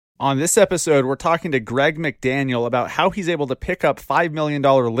On this episode, we're talking to Greg McDaniel about how he's able to pick up $5 million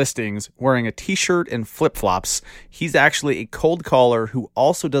listings wearing a t-shirt and flip-flops. He's actually a cold caller who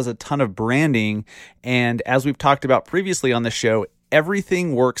also does a ton of branding. And as we've talked about previously on the show,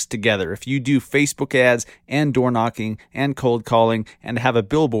 everything works together. If you do Facebook ads and door knocking and cold calling and have a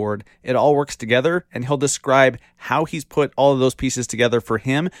billboard, it all works together. And he'll describe how he's put all of those pieces together for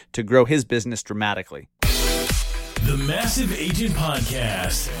him to grow his business dramatically. The Massive Agent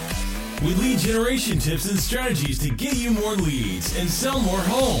Podcast, with lead generation tips and strategies to get you more leads and sell more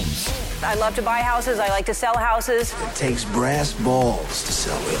homes. I love to buy houses. I like to sell houses. It takes brass balls to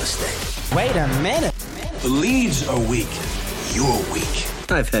sell real estate. Wait a minute. The leads are weak. You're weak.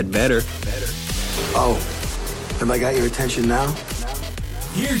 I've had better. Oh, have I got your attention now?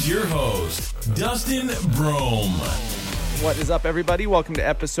 Here's your host, Dustin Brome. What is up, everybody? Welcome to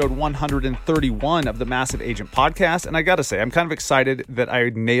episode 131 of the Massive Agent Podcast. And I got to say, I'm kind of excited that I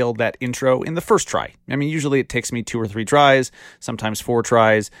nailed that intro in the first try. I mean, usually it takes me 2 or 3 tries, sometimes 4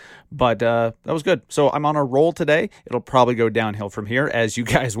 tries, but that was good. So I'm on a roll today. It'll probably go downhill from here, as you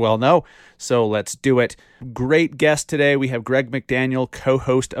guys well know. So let's do it. Great guest today. We have Greg McDaniel,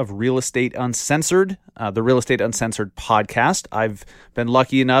 co-host of Real Estate Uncensored, the Real Estate Uncensored podcast. I've been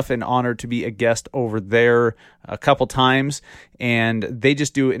lucky enough and honored to be a guest over there a couple times, and they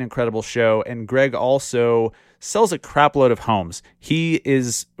just do an incredible show. And Greg also sells a crap load of homes. He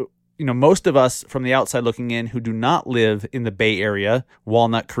is, most of us from the outside looking in who do not live in the Bay Area,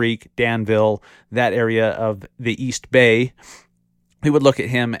 Walnut Creek, Danville, that area of the East Bay, we would look at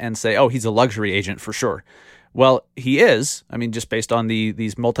him and say, oh, he's a luxury agent for sure. Well, he is. I mean, just based on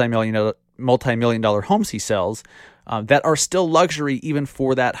these multi-million dollar homes he sells that are still luxury even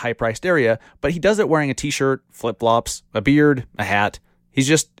for that high-priced area. But he does it wearing a t-shirt, flip-flops, a beard, a hat. He's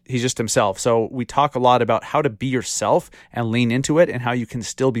just himself. So we talk a lot about how to be yourself and lean into it and how you can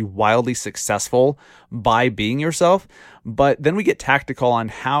still be wildly successful by being yourself. But then we get tactical on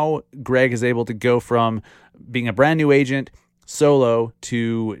how Greg is able to go from being a brand new agent solo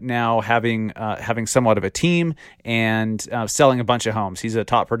to now having somewhat of a team and selling a bunch of homes. He's a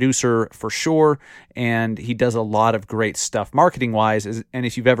top producer for sure, and he does a lot of great stuff marketing wise. And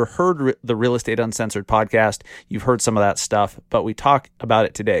if you've ever heard the Real Estate Uncensored podcast, you've heard some of that stuff, but we talk about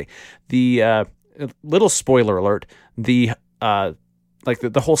it today. The little spoiler alert, the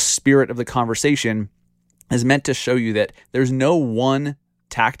whole spirit of the conversation is meant to show you that there's no one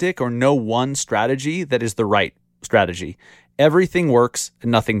tactic or no one strategy that is the right strategy. Everything works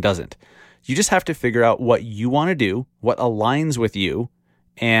and nothing doesn't. You just have to figure out what you want to do, what aligns with you,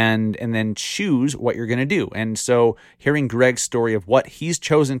 and then choose what you're going to do. And so hearing Greg's story of what he's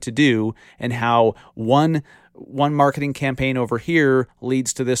chosen to do and how one marketing campaign over here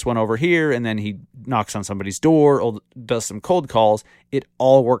leads to this one over here, and then he knocks on somebody's door or does some cold calls, it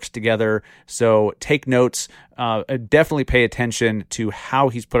all works together. So take notes. Definitely pay attention to how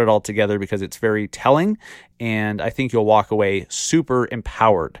he's put it all together because it's very telling, and I think you'll walk away super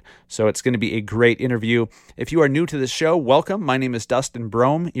empowered. So it's going to be a great interview. If you are new to the show, welcome. My name is Dustin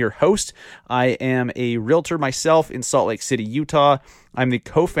Brome, your host. I am a realtor myself in Salt Lake City, Utah. I'm the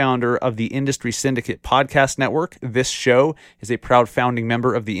co-founder of the Industry Syndicate Podcast Network. This show is a proud founding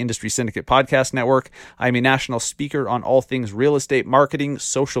member of the Industry Syndicate Podcast Network. I'm a national speaker on all things real estate marketing,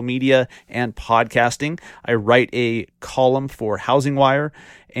 social media, and podcasting. I write a column for Housing Wire,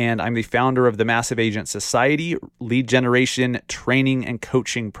 and I'm the founder of the Massive Agent Society lead generation training and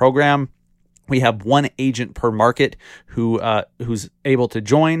coaching program. We have one agent per market who's able to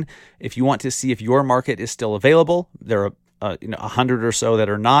join. If you want to see if your market is still available, there are 100 or so that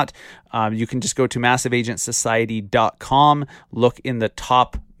are not. You can just go to massiveagentsociety.com, look in the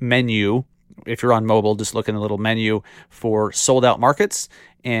top menu. If you're on mobile, just look in the little menu for sold out markets,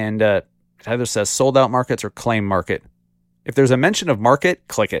 and it either says sold out markets or claim market. If there's a mention of market,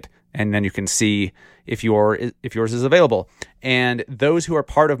 click it, and then you can see if yours is available. And those who are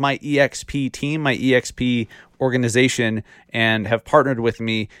part of my EXP team, my EXP organization, and have partnered with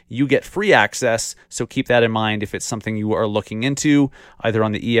me, you get free access. So keep that in mind if it's something you are looking into, either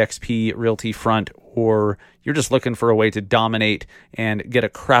on the EXP Realty front, or you're just looking for a way to dominate and get a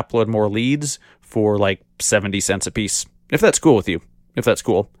crap load more leads for like 70 cents a piece. If that's cool with you, if that's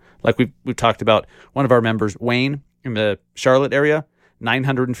cool. Like we've talked about one of our members, Wayne, in the Charlotte area,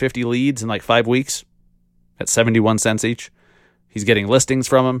 950 leads in like 5 weeks at 71 cents each. He's getting listings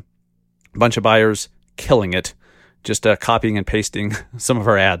from them, a bunch of buyers, killing it, just copying and pasting some of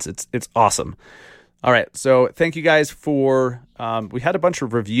our ads. It's awesome. All right, so thank you guys for, we had a bunch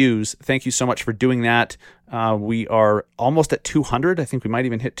of reviews. Thank you so much for doing that. We are almost at 200. I think we might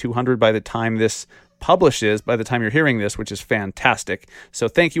even hit 200 by the time this publishes by the time you're hearing this, which is fantastic. So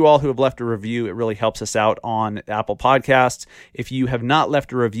thank you all who have left a review. It really helps us out on Apple Podcasts. If you have not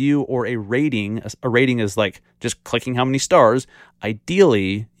left a review or a rating is like just clicking how many stars.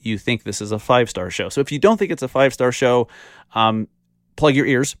 Ideally, you think this is a 5-star show. So if you don't think it's a 5-star show, plug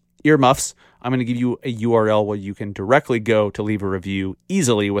your earmuffs. I'm going to give you a URL where you can directly go to leave a review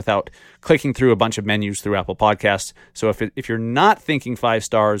easily without clicking through a bunch of menus through Apple Podcasts. So if you're not thinking 5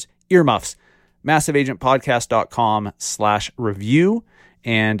 stars, earmuffs, massiveagentpodcast.com/review,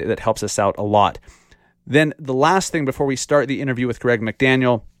 and that helps us out a lot. Then the last thing before we start the interview with Greg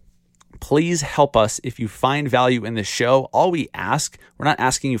McDaniel, please help us if you find value in this show. All we ask, we're not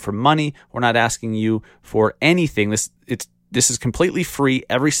asking you for money. We're not asking you for anything. This is completely free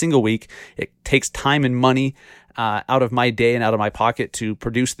every single week. It takes time and money out of my day and out of my pocket to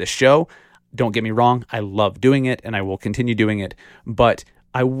produce this show. Don't get me wrong. I love doing it and I will continue doing it. But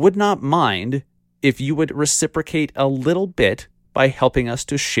I would not mind if you would reciprocate a little bit by helping us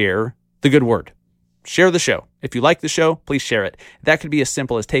to share the good word. Share the show. If you like the show, please share it. That could be as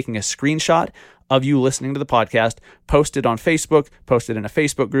simple as taking a screenshot of you listening to the podcast, post it on Facebook, post it in a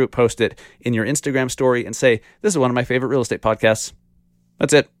Facebook group, post it in your Instagram story, and say, this is one of my favorite real estate podcasts.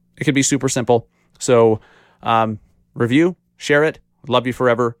 That's it. It could be super simple. So review, share it. Love you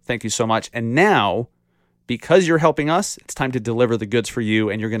forever. Thank you so much. And now, because you're helping us, it's time to deliver the goods for you,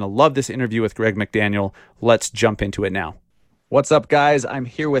 and you're going to love this interview with Greg McDaniel. Let's jump into it now. What's up, guys? I'm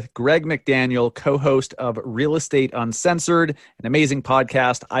here with Greg McDaniel, co-host of Real Estate Uncensored, an amazing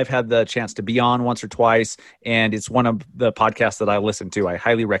podcast I've had the chance to be on once or twice, and it's one of the podcasts that I listen to. I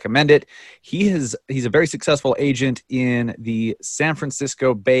highly recommend it. He's a very successful agent in the San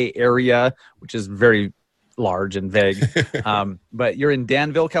Francisco Bay Area, which is very large and vague. But you're in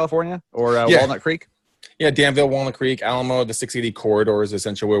Danville, California, or Walnut Creek? Yeah, Danville, Walnut Creek, Alamo, the 680 corridor is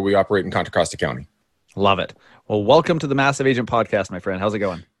essentially where we operate in Contra Costa County. Love it. Well, welcome to the Massive Agent Podcast, my friend. How's it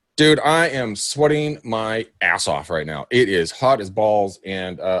going? Dude, I am sweating my ass off right now. It is hot as balls,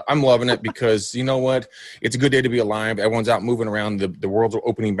 and I'm loving it because, you know what? It's a good day to be alive. Everyone's out moving around. The world's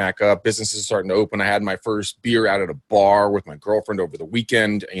opening back up. Businesses are starting to open. I had my first beer out at a bar with my girlfriend over the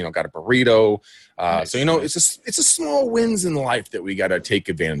weekend. got a burrito. Nice. So, it's a small wins in life that we got to take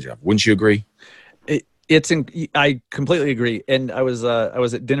advantage of. Wouldn't you agree? I completely agree. And I was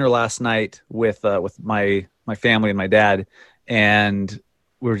at dinner last night with my family and my dad, and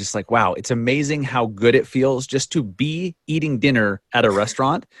we were just like, wow, it's amazing how good it feels just to be eating dinner at a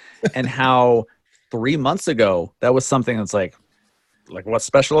restaurant, and how 3 months ago that was something that's like what's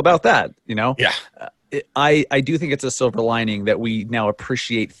special about that? Yeah. I do think it's a silver lining that we now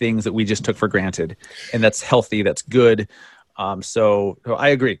appreciate things that we just took for granted, and that's healthy, that's good. So I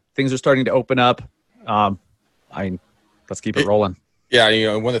agree. Things are starting to open up. Let's keep it rolling.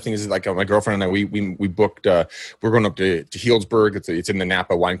 Yeah, one of the things is like my girlfriend and I, we booked. We're going up to Healdsburg. It's in the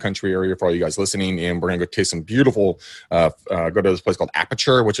Napa wine country area for all you guys listening, and we're going to go taste some beautiful. Go to this place called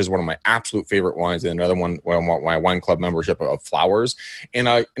Aperture, which is one of my absolute favorite wines, and another one, my wine club membership of Flowers. And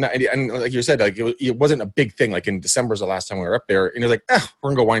like you said, it wasn't a big thing. Like in December is the last time we were up there, and it was like, we're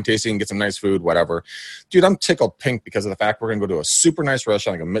gonna go wine tasting, get some nice food, whatever. Dude, I'm tickled pink because of the fact we're gonna go to a super nice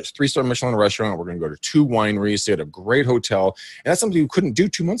restaurant, like a 3-star Michelin restaurant. We're gonna go to 2 wineries, stay at a great hotel, and that's something you couldn't do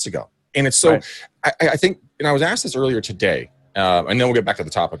 2 months ago. And it's so, right. I think, and I was asked this earlier today, and then we'll get back to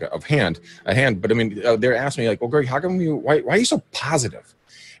the topic at hand. But I mean, they're asking me like, well, Greg, how come why are you so positive?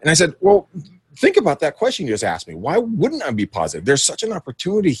 And I said, well, think about that question you just asked me. Why wouldn't I be positive? There's such an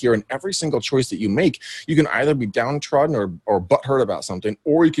opportunity here in every single choice that you make. You can either be downtrodden or butthurt about something,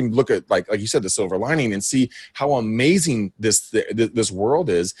 or you can look at, like you said, the silver lining and see how amazing this world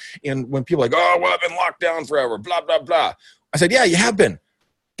is. And when people are like, oh, well, I've been locked down forever, blah, blah, blah. I said, yeah, you have been.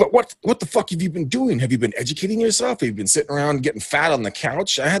 But what the fuck have you been doing? Have you been educating yourself? Have you been sitting around getting fat on the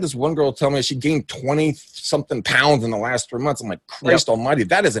couch? I had this one girl tell me she gained 20-something pounds in the last 3 months. I'm like, Christ almighty,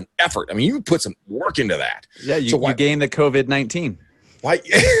 that is an effort. I mean, you put some work into that. Yeah, you gained the COVID-19. Why?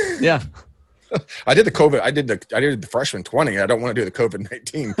 Yeah. I did the COVID. I did the freshman 20. I don't want to do the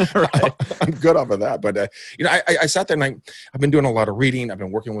COVID-19. Right. I'm good off of that. But I sat there and I've been doing a lot of reading. I've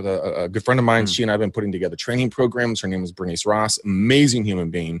been working with a good friend of mine. She and I have been putting together training programs. Her name is Bernice Ross, amazing human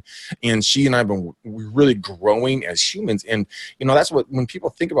being, and she and I have been really growing as humans. And that's what, when people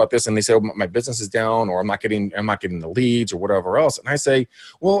think about this and they say, oh, my business is down, or I'm not getting the leads or whatever else, and I say,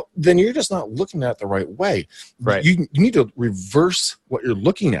 well, then you're just not looking at it the right way. Right. You need to reverse what you're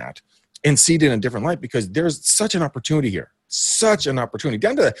looking at and see it in a different light, because there's such an opportunity here, such an opportunity,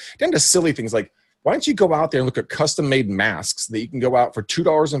 down to silly things like Why don't you go out there and look at custom-made masks that you can go out for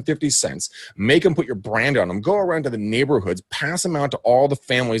 $2.50, make them, put your brand on them, go around to the neighborhoods, pass them out to all the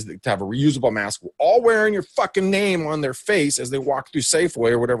families that have a reusable mask, all wearing your fucking name on their face as they walk through Safeway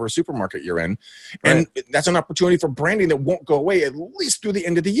or whatever supermarket you're in. And that's an opportunity for branding that won't go away at least through the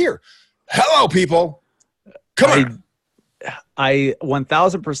end of the year. Hello, people. Come on. I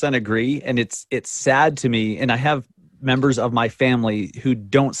 1000% agree. And it's sad to me. And I have members of my family who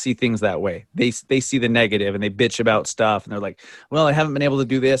don't see things that way. They see the negative and they bitch about stuff. And they're like, well, I haven't been able to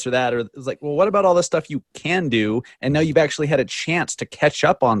do this or that. Or it's like, well, what about all the stuff you can do? And now you've actually had a chance to catch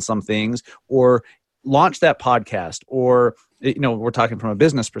up on some things or launch that podcast, or, you know, we're talking from a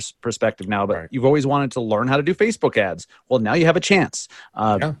business perspective now, but you've always wanted to learn how to do Facebook ads. Well, now you have a chance.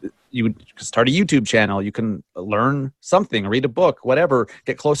 You can start a YouTube channel. You can learn something, read a book, whatever,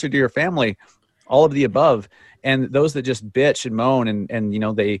 get closer to your family, all of the above. And those that just bitch and moan and you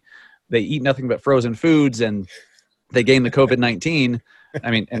know, they eat nothing but frozen foods and they gain the COVID-19.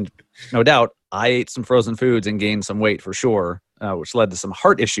 I mean, and no doubt I ate some frozen foods and gained some weight for sure, which led to some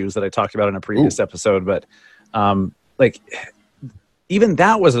heart issues that I talked about in a previous episode. But like even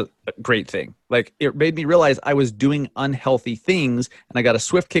that was a great thing. Like it made me realize I was doing unhealthy things and I got a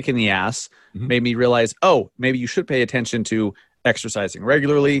swift kick in the ass, made me realize, oh, maybe you should pay attention to exercising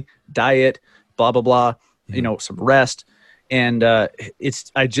regularly, diet, blah, blah, blah. You know, some rest. And I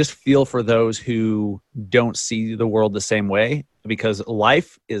just feel for those who don't see the world the same way, because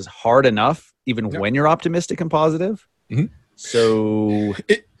life is hard enough, even when you're optimistic and positive. So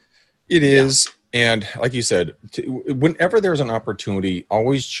it is. And like you said, whenever there's an opportunity,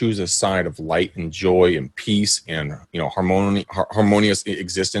 always choose a side of light and joy and peace and, you know, harmonious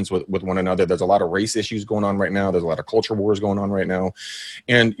existence with one another. There's a lot of race issues going on right now. There's a lot of culture wars going on right now.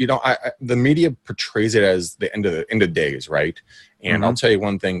 And, you know, the media portrays it as the end of days, right? And I'll tell you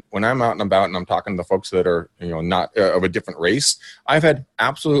one thing, when I'm out and about and I'm talking to the folks that are, you know, not of a different race, I've had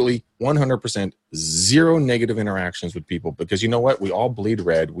absolutely 100% zero negative interactions with people, because you know what? We all bleed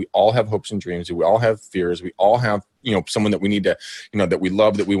red. We all have hopes and dreams. We all have fears. We all have, you know, someone that we need to, you know, that we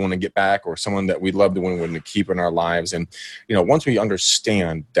love, that we want to get back, or someone that we love that we want to keep in our lives. And, you know, once we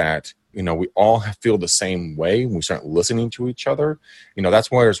understand that, you know, we all feel the same way when we start listening to each other, you know, that's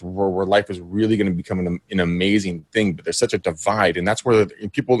where life is really going to become an amazing thing. But there's such a divide, and that's where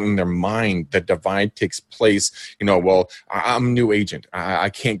people in their mind, that divide takes place. You know, well, I'm a new agent, I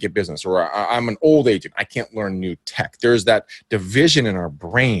can't get business, or I'm an old agent, I can't learn new tech. There's that division in our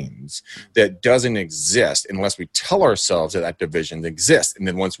brains that doesn't exist unless we tell ourselves that division exists. And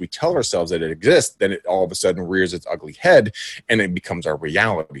then once we tell ourselves that it exists, then it all of a sudden rears its ugly head and it becomes our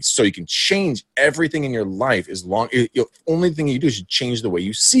reality. So you can change everything in your life as long the only thing you do is change the way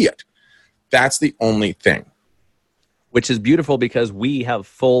you see it. That's the only thing. Which is beautiful, because we have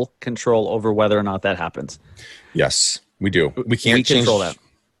full control over whether or not that happens. Yes, we do. We can't change control that.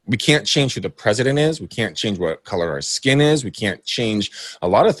 We can't change who the president is. We can't change what color our skin is. We can't change a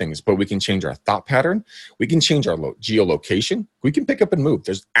lot of things, but we can change our thought pattern. We can change our geolocation. We can pick up and move.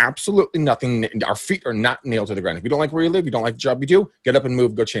 There's absolutely nothing. Our feet are not nailed to the ground. If you don't like where you live, you don't like the job you do, get up and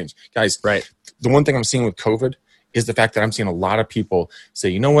move, go change. Guys, the one thing I'm seeing with COVID is the fact that I'm seeing a lot of people say,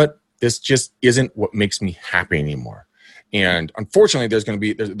 you know what? This just isn't what makes me happy anymore. And unfortunately,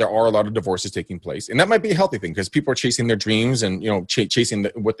 there are a lot of divorces taking place, and that might be a healthy thing, because people are chasing their dreams and, you know, chasing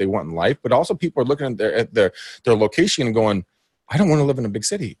what they want in life. But also, people are looking at their location and going, I don't want to live in a big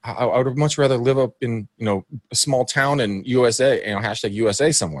city. I would much rather live up in, you know, a small town in USA, you know, hashtag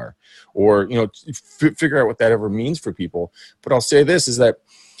USA somewhere, or, you know, figure out what that ever means for people. But I'll say this is that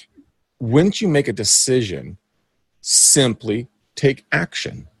once you make a decision, simply take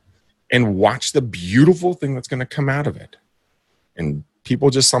action and watch the beautiful thing that's going to come out of it. And people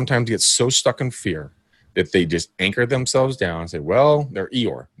just sometimes get so stuck in fear that they just anchor themselves down and say, well, they're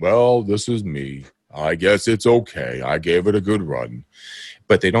Eeyore. Well, this is me. I guess it's okay. I gave it a good run.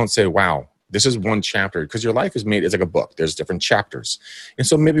 But they don't say, wow, this is one chapter, because your life is made, it's like a book. There's different chapters. And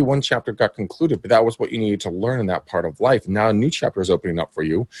so maybe one chapter got concluded, but that was what you needed to learn in that part of life. Now a new chapter is opening up for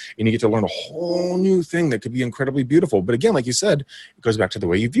you, and you get to learn a whole new thing that could be incredibly beautiful. But again, like you said, it goes back to the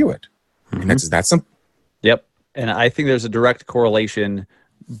way you view it. And that's that simple. Yep. And I think there's a direct correlation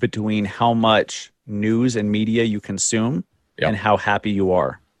between how much news and media you consume and how happy you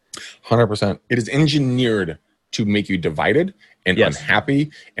are. 100%. It is engineered to make you divided and unhappy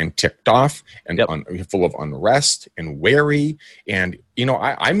and ticked off and full of unrest and wary. And, you know,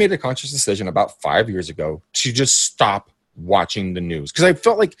 I made a conscious decision about 5 years ago to just stop watching the news, because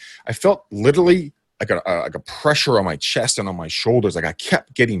I felt literally like a pressure on my chest and on my shoulders. Like I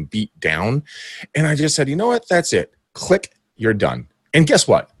kept getting beat down. And I just said, you know what? That's it. Click, you're done. And guess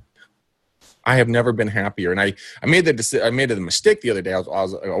what? I have never been happier. And I made the mistake the other day. I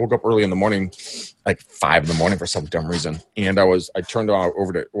woke up early in the morning, like 5 a.m. for some dumb reason. And I turned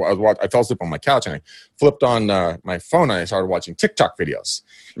over to, I fell asleep on my couch and I flipped on my phone and I started watching TikTok videos.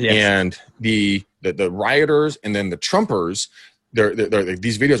 Yes. And the rioters and then the Trumpers,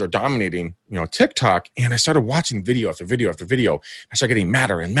 these videos are dominating, TikTok. And I started watching video after video after video. I started getting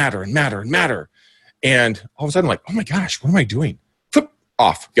madder and madder and madder and madder. And all of a sudden, I'm like, oh my gosh, what am I doing? Flip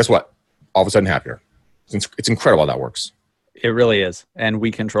off. Guess what? All of a sudden happier. It's incredible how that works. It really is. And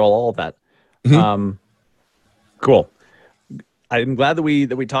we control all of that. Mm-hmm. Cool. I'm glad that we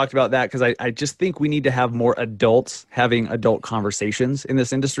talked about that, because I just think we need to have more adults having adult conversations in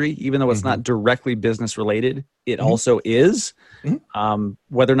this industry, even though it's not directly business related. It also is.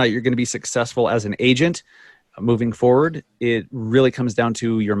 Whether or not you're going to be successful as an agent moving forward, it really comes down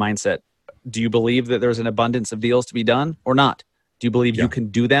to your mindset. Do you believe that there's an abundance of deals to be done or not? Do you believe you can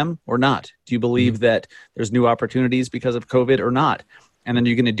do them or not? Do you believe that there's new opportunities because of COVID or not? And then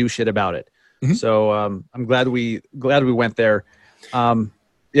you're going to do shit about it. So I'm glad we went there.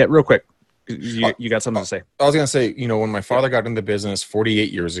 Real quick. You got something to say? I was going to say, when my father got into business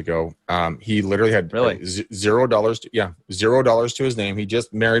 48 years ago, he literally had $0 to his name. He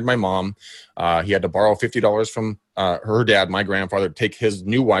just married my mom. He had to borrow $50 from her dad, my grandfather, to take his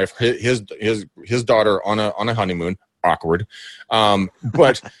new wife, his daughter on a honeymoon. Awkward.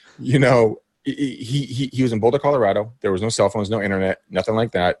 But he was in Boulder, Colorado. There was no cell phones, no internet, nothing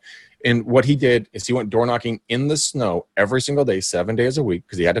like that. And what he did is he went door knocking in the snow every single day, 7 days a week,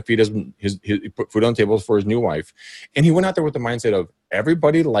 because he had to feed his put food on the table for his new wife. And he went out there with the mindset of,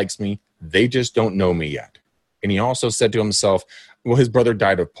 everybody likes me, they just don't know me yet. And he also said to himself, well, his brother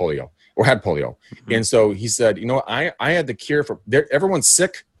died of polio or had polio. And so he said, I had the cure for, everyone's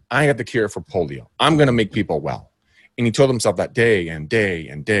sick. I had the cure for polio. I'm going to make people well. And he told himself that day and day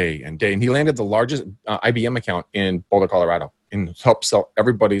and day and day. And he landed the largest IBM account in Boulder, Colorado, and helped sell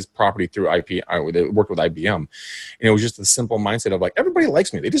everybody's property through IP. They worked with IBM. And it was just a simple mindset of like, everybody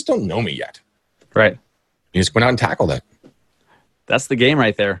likes me. They just don't know me yet. Right. He just went out and tackled it. That's the game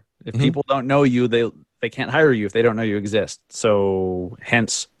right there. If people don't know you, they can't hire you if they don't know you exist. So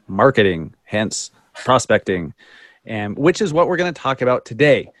hence marketing, hence prospecting, and which is what we're going to talk about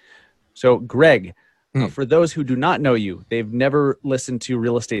today. So Greg, for those who do not know you, they've never listened to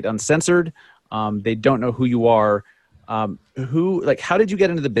Real Estate Uncensored. They don't know who you are. How did you get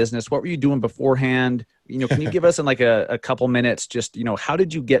into the business? What were you doing beforehand? Can you give us in like a couple minutes, just, how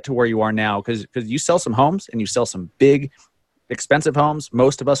did you get to where you are now? Because you sell some homes and you sell some big, expensive homes.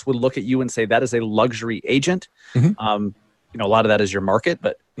 Most of us would look at you and say that is a luxury agent. A lot of that is your market,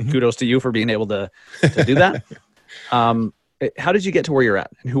 but kudos to you for being able to do that. How did you get to where you're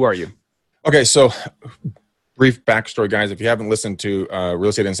at, and who are you? Okay, so brief backstory, guys. If you haven't listened to Real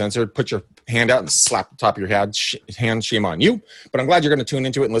Estate Uncensored, put your hand out and slap the top of your head. Shame on you. But I'm glad you're going to tune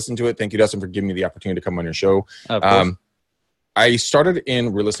into it and listen to it. Thank you, Dustin, for giving me the opportunity to come on your show. I started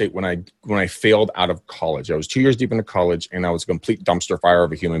in real estate when I failed out of college. I was 2 years deep into college, and I was a complete dumpster fire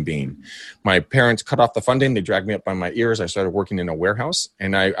of a human being. My parents cut off the funding. They dragged me up by my ears. I started working in a warehouse,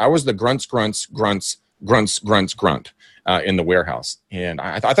 and I was the grunt in the warehouse. And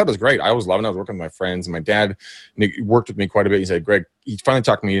I thought it was great. I was loving it. I was working with my friends. My dad worked with me quite a bit. He said, Greg, he finally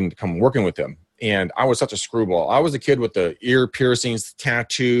talked me into come working with him. And I was such a screwball. I was a kid with the ear piercings, the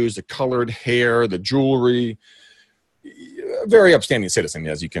tattoos, the colored hair, the jewelry. A very upstanding citizen,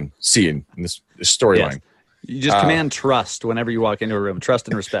 as you can see in this storyline. Yes. You just command trust whenever you walk into a room. Trust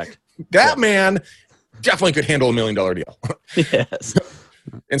and respect. That man definitely could handle $1 million deal. Yes.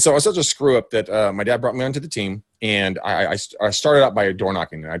 And so I was such a screw up that my dad brought me onto the team, and I started out by door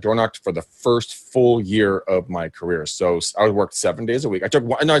knocking. And I door knocked for the first full year of my career. So I worked 7 days a week. I took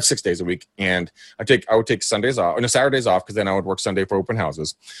 6 days a week, and I would take Sundays off, no, Saturdays off, because then I would work Sunday for open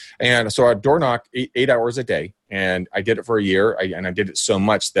houses. And so I'd door knock 8 hours a day, and I did it for a year. And I did it so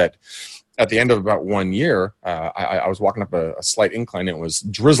much that at the end of about 1 year, I was walking up a slight incline. And it was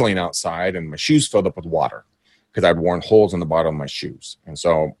drizzling outside, and my shoes filled up with water, because I'd worn holes in the bottom of my shoes. And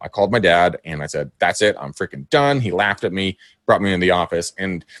so I called my dad and I said, that's it. I'm freaking done. He laughed at me, brought me in the office.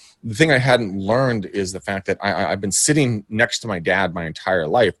 And the thing I hadn't learned is the fact that I've been sitting next to my dad my entire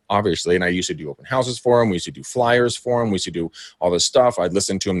life, obviously. And I used to do open houses for him. We used to do flyers for him. We used to do all this stuff. I'd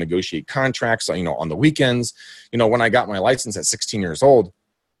listen to him negotiate contracts, on the weekends. When I got my license at 16 years old,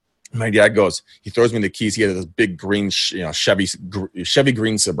 my dad goes, he throws me the keys. He had this big green, Chevy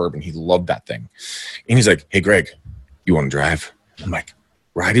green Suburban. He loved that thing. And he's like, hey, Greg, you want to drive? I'm like,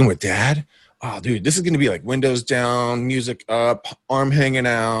 riding with dad? Oh, dude, this is going to be like windows down, music up, arm hanging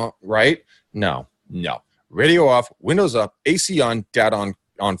out, right? No. Radio off, windows up, AC on, dad on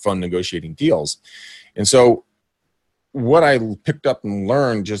on phone negotiating deals. And so what I picked up and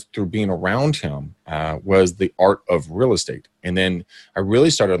learned just through being around him was the art of real estate. And then I really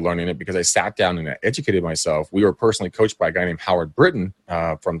started learning it because I sat down and I educated myself. We were personally coached by a guy named Howard Britton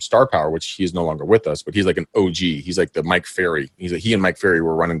from Star Power, which he is no longer with us, but he's like an OG. He's like the Mike Ferry. He and Mike Ferry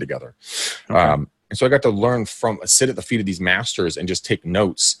were running together. Okay. And so I got to learn sit at the feet of these masters and just take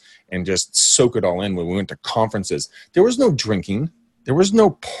notes and just soak it all in when we went to conferences. There was no drinking. There was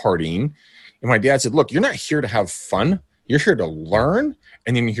no partying. And my dad said, look, you're not here to have fun. You're here to learn,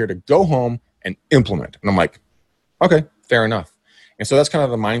 and then you're here to go home and implement. And I'm like, okay, fair enough. And so that's kind of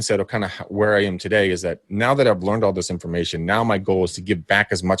the mindset of kind of where I am today, is that now that I've learned all this information, now my goal is to give back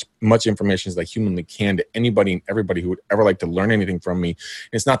as much information as I humanly can to anybody and everybody who would ever like to learn anything from me.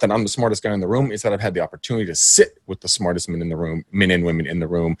 And it's not that I'm the smartest guy in the room. It's that I've had the opportunity to sit with the smartest men in the room, men and women in the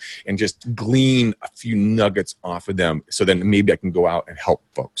room, and just glean a few nuggets off of them so then maybe I can go out and help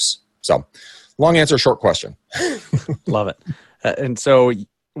folks. So long answer, short question. Love it. And so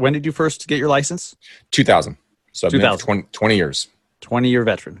when did you first get your license? 2000. So I've been there for 20 years. 20-year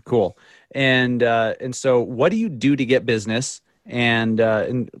veteran. Cool. And so what do you do to get business? And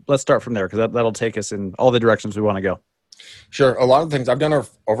let's start from there, because that'll take us in all the directions we want to go. Sure. A lot of things. I've done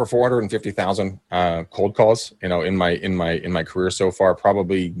over 450,000 cold calls, in my career so far.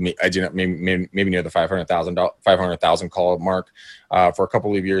 Probably maybe near the 500,000 call mark. For a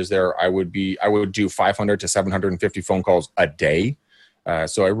couple of years there, I would do 500 to 750 phone calls a day.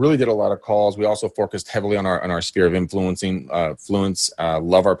 So I really did a lot of calls. We also focused heavily on our sphere of influence,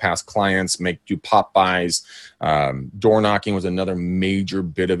 love our past clients, do pop buys. Door knocking was another major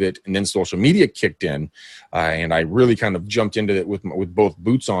bit of it. And then social media kicked in, and I really kind of jumped into it with both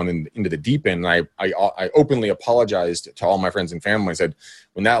boots on and into the deep end. And I openly apologized to all my friends and family. I said,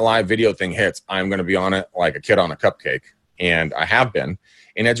 when that live video thing hits, I'm going to be on it like a kid on a cupcake. And I have been.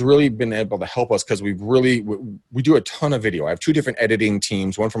 And it's really been able to help us because we do a ton of video. I have 2 different editing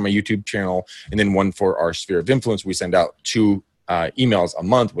teams, one for my YouTube channel and then one for our sphere of influence. We send out 2 emails a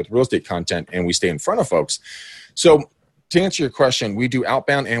month with real estate content, and we stay in front of folks. So to answer your question, we do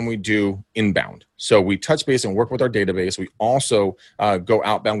outbound and we do inbound. So we touch base and work with our database. We also go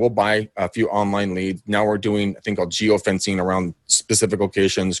outbound. We'll buy a few online leads. Now we're doing a thing called geofencing around specific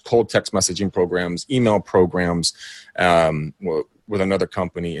locations, cold text messaging programs, email programs, with another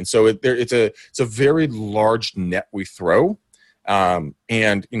company. And so it's a very large net we throw. And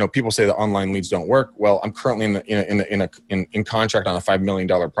people say that online leads don't work. Well, I'm currently in contract on a $5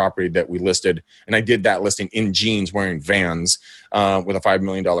 million property that we listed, and I did that listing in jeans, wearing Vans, with a $5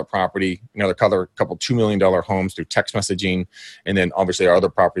 million property. Another couple $2 million homes through text messaging, and then obviously our other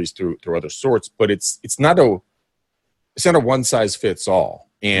properties through other sorts. But it's not a one size fits all.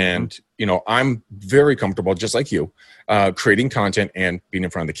 And I'm very comfortable, just like you, creating content and being in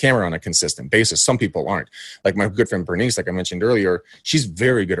front of the camera on a consistent basis. Some people aren't. Like my good friend Bernice, like I mentioned earlier, she's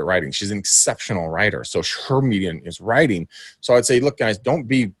very good at writing. She's an exceptional writer. So her medium is writing. So I'd say, look, guys, don't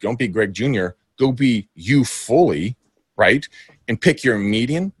be Greg Jr. Go be you fully, right? And pick your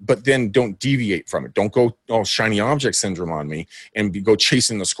median, but then don't deviate from it. Don't go shiny object syndrome on me and go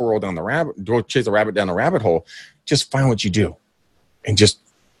chasing the squirrel go chase the rabbit down the rabbit hole. Just find what you do and just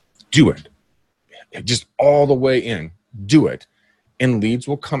do it. Just all the way in, do it. And leads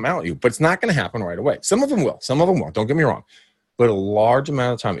will come out you. But it's not going to happen right away. Some of them will. Some of them won't. Don't get me wrong. But a large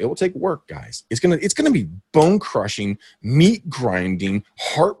amount of time, it will take work, guys. It's gonna be bone crushing, meat grinding,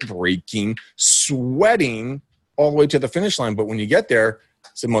 heartbreaking, sweating all the way to the finish line. But when you get there,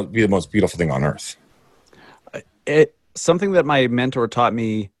 it'll be the most beautiful thing on earth. Something that my mentor taught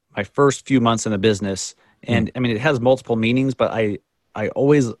me my first few months in a business, and I mean, it has multiple meanings, but I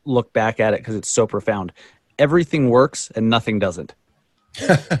always look back at it because it's so profound. Everything works and nothing doesn't.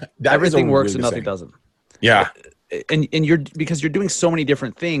 Everything works and nothing doesn't. Yeah. And because you're doing so many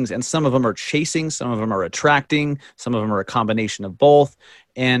different things, and some of them are chasing, some of them are attracting, some of them are a combination of both.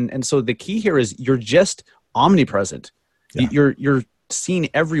 And so the key here is you're just omnipresent. Yeah. You're seen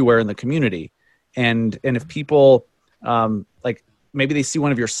everywhere in the community. And if people like maybe they see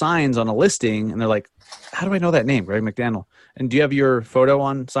one of your signs on a listing and they're like, how do I know that name, Greg McDaniel? And do you have your photo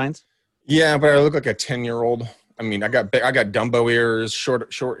on signs? Yeah, but I look like a 10-year-old. I mean, I got Dumbo ears,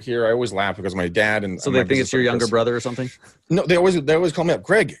 short here. I always laugh because my dad and so they think it's your younger brother or something. No, they always call me up,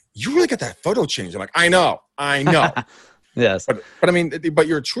 Greg. You really got that photo change. I'm like, I know. Yes, but I mean, but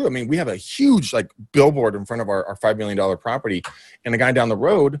you're true. I mean, we have a huge billboard in front of our $5 million property, and the guy down the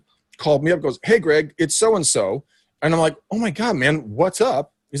road called me up, goes, "Hey, Greg, it's so and so," and I'm like, "Oh my God, man, what's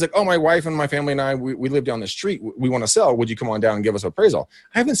up?" He's like, "Oh, my wife and my family and I, we live down the street. We want to sell. Would you come on down and give us an appraisal?"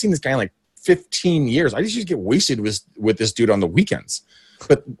 I haven't seen this guy in 15 years. I just used to get wasted with this dude on the weekends.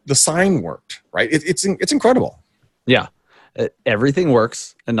 but the sign worked, right? It's incredible. Yeah. Everything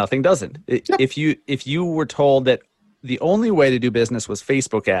works and nothing doesn't. Yep. If you were told that the only way to do business was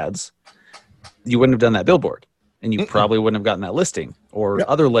Facebook ads, you wouldn't have done that billboard, and you probably wouldn't have gotten that listing or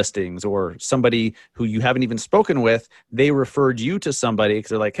other listings, or somebody who you haven't even spoken with, they referred you to somebody because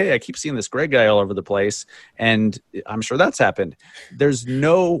they're like, hey, I keep seeing this Greg guy all over the place. And I'm sure that's happened. There's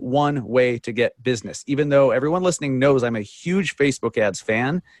no one way to get business, even though everyone listening knows I'm a huge Facebook ads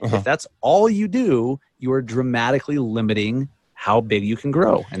fan. If that's all you do, you are dramatically limiting how big you can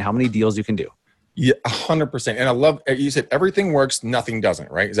grow and how many deals you can do. Yeah, 100%. And I love, you said everything works, nothing doesn't,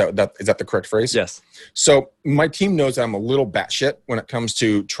 right? Is that the correct phrase? Yes. So my team knows that I'm a little batshit when it comes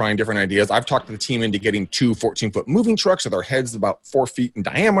to trying different ideas. I've talked the team into getting 2 14-foot moving trucks with our heads about 4 feet in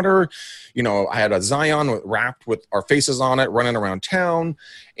diameter. You know, I had a Zion wrapped with our faces on it, running around town.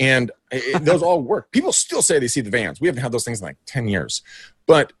 And those all work. People still say they see the vans. We haven't had those things in like 10 years.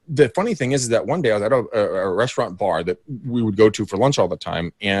 But the funny thing is that one day I was at a restaurant bar that we would go to for lunch all the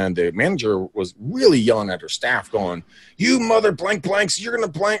time, and the manager was really yelling at her staff going, you mother blank blanks, you're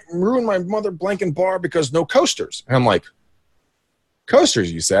going to ruin my mother blanking bar because no coasters. And I'm like,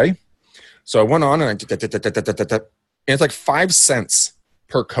 coasters, you say? So I went on and and it's like 5 cents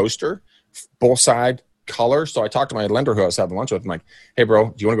per coaster, both side color. So I talked to my lender who I was having lunch with. I'm like, hey, bro,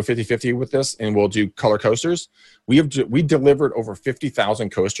 do you want to go 50-50 with this? And we'll do color coasters. We delivered over 50,000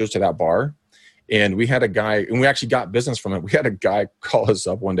 coasters to that bar. And we had a guy, and we actually got business from it. We had a guy call us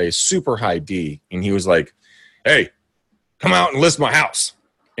up one day, super high D. And he was like, hey, come out and list my house.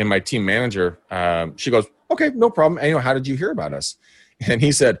 And my team manager, she goes, okay, no problem. And, how did you hear about us? And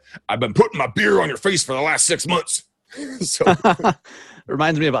he said, I've been putting my beer on your face for the last 6 months. So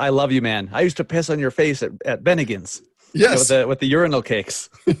reminds me of I Love You Man. I used to piss on your face at Bennigan's. Yes, with the urinal cakes.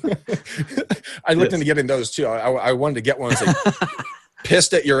 I looked into getting those too. I wanted to get one. It's like,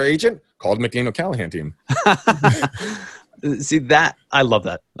 pissed at your agent? Called McDaniel Callahan team. See that? I love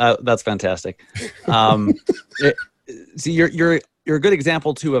that. That's fantastic. See, you're a good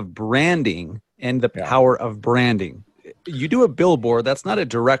example too of branding and the power of branding. You do a billboard, that's not a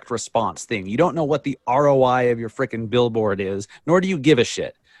direct response thing. You don't know what the ROI of your freaking billboard is, nor do you give a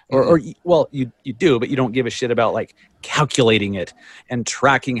shit. Well, you do, but you don't give a shit about like calculating it and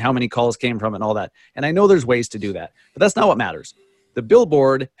tracking how many calls came from it and all that. And I know there's ways to do that, but that's not what matters. The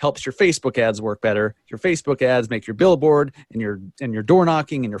billboard helps your Facebook ads work better. Your Facebook ads make your billboard and your door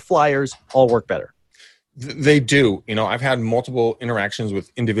knocking and your flyers all work better. They do. I've had multiple interactions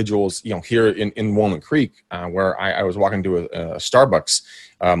with individuals, here in Walnut Creek, where I was walking to a Starbucks,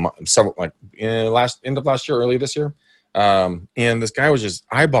 several end of last year, early this year. And this guy was just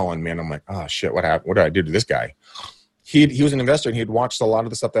eyeballing me, and I'm like, oh shit, what happened? What did I do to this guy? He was an investor, and he'd watched a lot of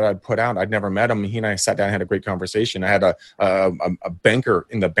the stuff that I'd put out. I'd never met him. He and I sat down and had a great conversation. I had a banker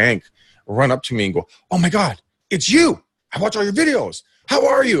in the bank run up to me and go, oh my God, it's you. I watch all your videos. How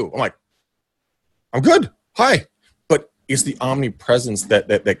are you? I'm like, I'm good. Hi. But it's the omnipresence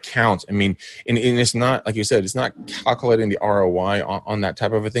that counts. I mean, and it's not, like you said, it's not calculating the ROI on that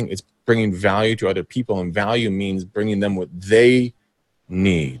type of a thing. It's bringing value to other people, and value means bringing them what they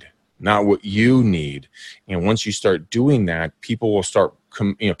need, not what you need. And once you start doing that, people will start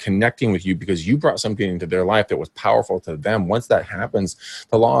connecting with you because you brought something into their life that was powerful to them. Once that happens,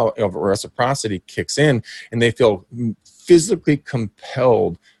 the law of reciprocity kicks in, and they feel physically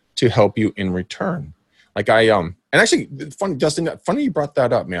compelled to help you in return. Like and actually, funny, Justin, funny you brought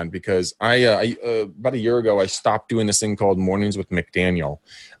that up, man, because I about a year ago, I stopped doing this thing called Mornings with McDaniel.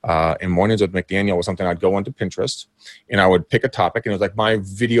 And Mornings with McDaniel was something I'd go onto Pinterest, and I would pick a topic, and it was like my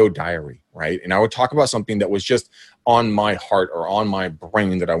video diary, right? And I would talk about something that was just on my heart or on my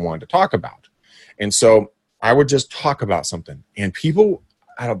brain that I wanted to talk about. And so I would just talk about something, and people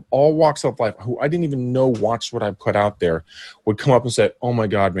out of all walks of life who I didn't even know watched what I put out there would come up and say, oh my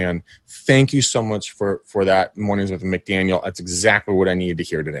God, man, thank you so much for that Mornings with McDaniel. That's exactly what I needed to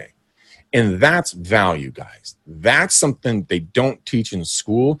hear today. And that's value, guys. That's something they don't teach in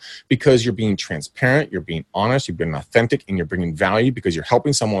school, because you're being transparent, you're being honest, you're being authentic, and you're bringing value because you're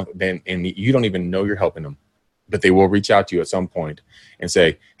helping someone and you don't even know you're helping them. But they will reach out to you at some point and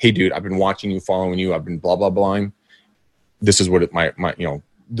say, hey, dude, I've been watching you, following you. I've been blah, blah, blah. This is what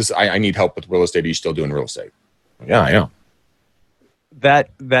I need help with real estate. Are you still doing real estate? Yeah, I am.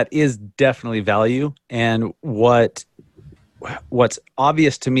 That is definitely value. And what's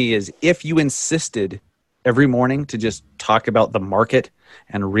obvious to me is if you insisted every morning to just talk about the market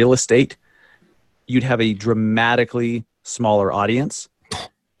and real estate, you'd have a dramatically smaller audience,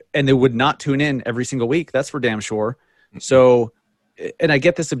 and they would not tune in every single week. That's for damn sure. So, and I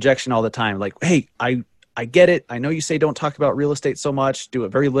get this objection all the time. Like, hey, I get it. I know you say don't talk about real estate so much, do it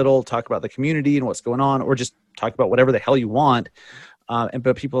very little, talk about the community and what's going on, or just talk about whatever the hell you want.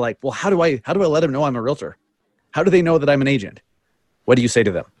 But people are like, well, how do I let them know I'm a realtor? How do they know that I'm an agent? What do you say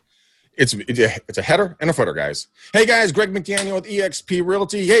to them? It's a header and a footer, guys. Hey, guys, Greg McDaniel with eXp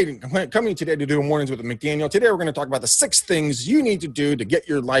Realty. Hey, coming today to do Mornings with McDaniel. Today, we're going to talk about the 6 things you need to do to get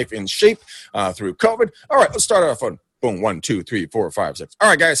your life in shape through COVID. All right, let's start off on boom, 1, 2, 3, 4, 5, 6. All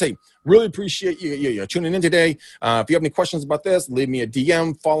right, guys. Hey, really appreciate you tuning in today. If you have any questions about this, leave me a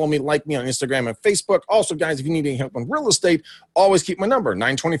DM, follow me, like me on Instagram and Facebook. Also, guys, if you need any help on real estate, always keep my number,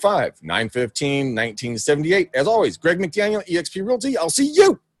 925-915-1978. As always, Greg McDaniel, eXp Realty. I'll see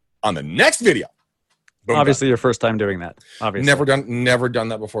you on the next video. Boom, obviously, your first time doing that. Obviously, never done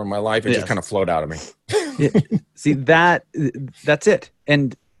that before in my life. It just kind of flowed out of me. See, that's it.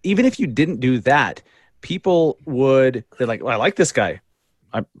 And even if you didn't do that, people would be like, well, I like this guy.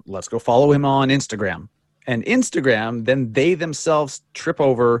 Let's go follow him on Instagram. And Instagram, then they themselves trip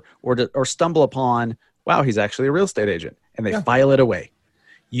over or stumble upon, wow, he's actually a real estate agent. And they file it away.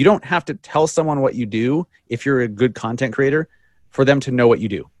 You don't have to tell someone what you do if you're a good content creator for them to know what you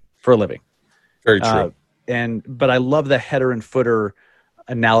do for a living. Very true. But I love the header and footer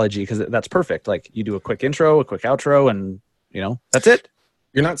analogy because that's perfect. Like you do a quick intro, a quick outro, and that's it.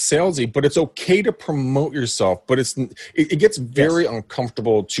 You're not salesy, but it's okay to promote yourself. But it gets very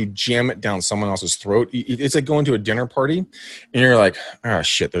uncomfortable to jam it down someone else's throat. It's like going to a dinner party and you're like, oh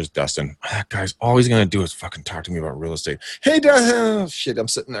shit, there's Dustin. That guy's all he's going to do is fucking talk to me about real estate. Hey, Dustin. Shit, I'm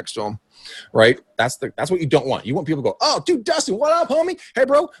sitting next to him. Right? That's what you don't want. You want people to go, oh, dude, Dustin, what up, homie? Hey,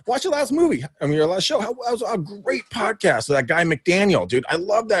 bro, watch your last movie. Your last show. That was a great podcast with that guy McDaniel, dude. I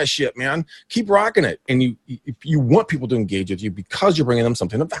love that shit, man. Keep rocking it. And you want people to engage with you because you're bringing them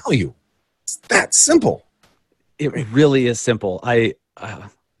something of value. It's that simple. It really is simple. I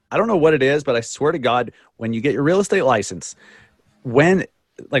don't know what it is, but I swear to God, when you get your real estate license, when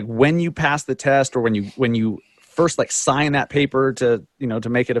you pass the test or when you first sign that paper to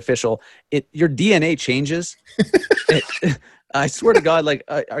make it official, your DNA changes. I swear to God,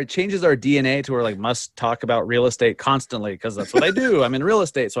 it changes our DNA to where must talk about real estate constantly because that's what I do. I'm in real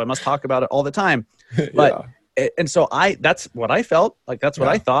estate, so I must talk about it all the time. But and so that's what I felt that's what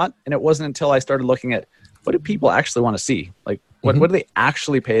I thought, and it wasn't until I started looking at what do people actually want to see, what do they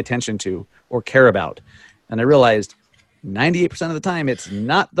actually pay attention to or care about, and I realized 98% of the time it's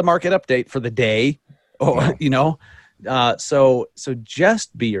not the market update for the day. So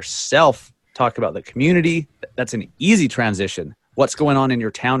just be yourself, talk about the community. That's an easy transition. What's going on in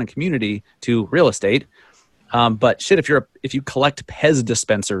your town and community to real estate. But shit, if you collect Pez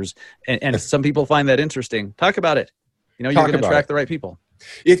dispensers and some people find that interesting, talk about it. You're going to attract the right people.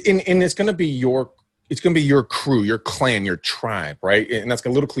 And it's going to be your crew, your clan, your tribe, right? And that's a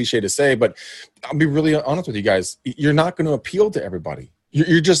little cliche to say, but I'll be really honest with you guys. You're not going to appeal to everybody.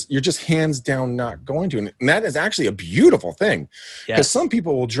 You're just hands down not going to. And that is actually a beautiful thing because some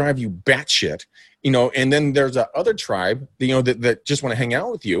people will drive you batshit, and then there's that other tribe, that just want to hang out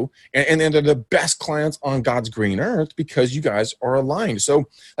with you. And then they're the best clients on God's green earth because you guys are aligned. So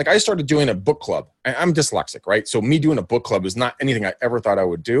I started doing a book club. I'm dyslexic, right? So me doing a book club is not anything I ever thought I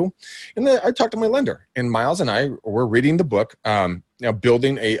would do. And then I talked to my lender, and Miles and I were reading the book,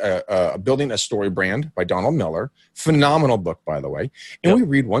 building a story brand by Donald Miller. Phenomenal book, by the way. And we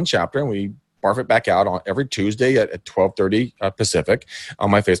read one chapter and we barf it back out on every Tuesday at 12:30 Pacific on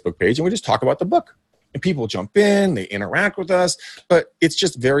my Facebook page, and we just talk about the book. And people jump in, they interact with us, but it's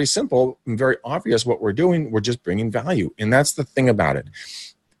just very simple and very obvious what we're doing. We're just bringing value, and that's the thing about it.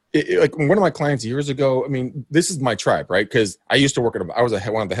 One of my clients years ago, this is my tribe, right? Because I used to work I was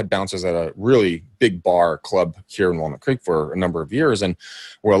one of the head bouncers at a really big bar club here in Walnut Creek for a number of years, and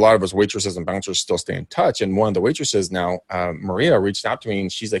where a lot of us waitresses and bouncers still stay in touch. And one of the waitresses now, Maria, reached out to me and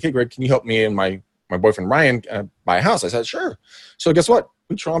she's like, hey, Greg, can you help me and my boyfriend Ryan buy a house? I said, sure. So guess what?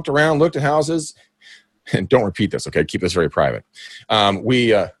 We tromped around, looked at houses, and don't repeat this, okay? Keep this very private.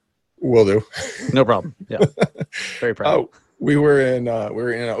 We will do. No problem. Yeah, very private. We were in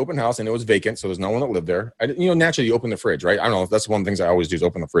an open house and it was vacant, so there's no one that lived there. Naturally you open the fridge, right? I don't know. That's one of the things I always do is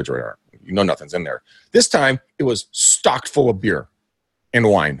open the refrigerator. Nothing's in there. This time it was stocked full of beer and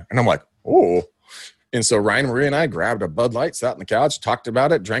wine, and I'm like, oh. And so Ryan, Maria, and I grabbed a Bud Light, sat on the couch, talked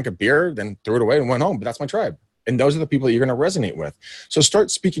about it, drank a beer, then threw it away and went home. But that's my tribe. And those are the people that you're going to resonate with. So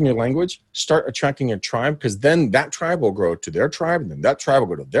start speaking your language, start attracting your tribe, because then that tribe will grow to their tribe, and then that tribe will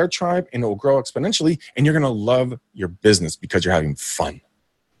go to their tribe, and it will grow exponentially, and you're going to love your business because you're having fun.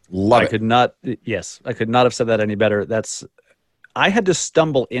 I could not have said that any better. I had to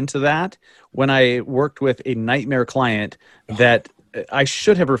stumble into that when I worked with a nightmare client that I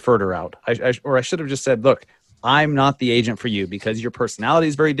should have referred her out. Or I should have just said, look, I'm not the agent for you because your personality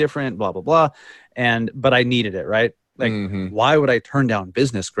is very different, blah, blah, blah. But I needed it, right? Like, why would I turn down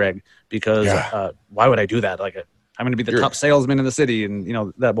business, Greg? Because why would I do that? Like, I'm going to be the top salesman in the city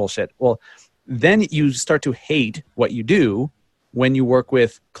and, that bullshit. Well, then you start to hate what you do when you work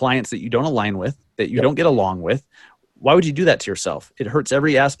with clients that you don't align with, that you don't get along with. Why would you do that to yourself? It hurts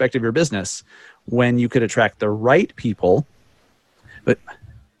every aspect of your business when you could attract the right people. But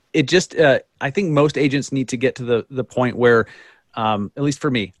it just, I think most agents need to get to the point where, at least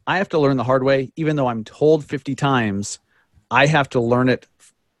for me, I have to learn the hard way. Even though I'm told 50 times, I have to learn it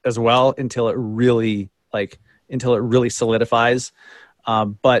as well until it really solidifies.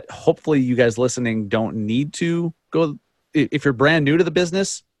 But hopefully you guys listening don't need to go. If you're brand new to the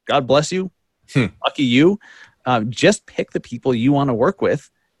business, God bless you. Lucky you. Just pick the people you want to work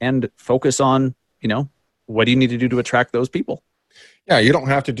with and focus on, what do you need to do to attract those people? Yeah, you don't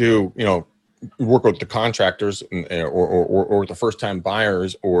have to do, work with the contractors or the first-time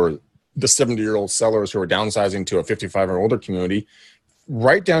buyers or the 70-year-old sellers who are downsizing to a 55 or older community.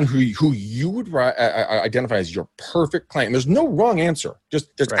 Write down who you would identify as your perfect client. There's no wrong answer.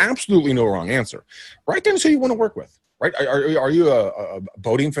 There's absolutely no wrong answer. Write down who you want to work with. Right? Are you a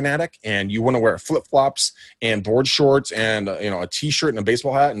boating fanatic and you want to wear flip-flops and board shorts and a t-shirt and a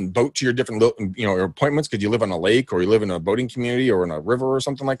baseball hat and boat to your different your appointments because you live on a lake or you live in a boating community or in a river or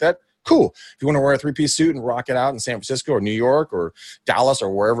something like that? Cool. If you want to wear a 3-piece suit and rock it out in San Francisco or New York or Dallas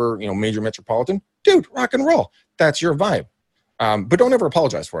or wherever, major metropolitan, dude, rock and roll. That's your vibe. But don't ever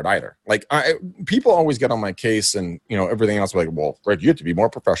apologize for it either. Like people always get on my case and everything else. Like, well, Greg, you have to be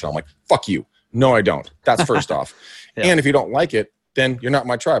more professional. I'm like, fuck you. No, I don't. That's first off. Yeah. And if you don't like it, then you're not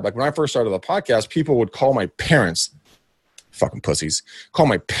my tribe. Like when I first started the podcast, people would call my parents, fucking pussies, call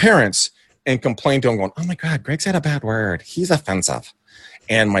my parents and complain to them going, oh my God, Greg said a bad word. He's offensive.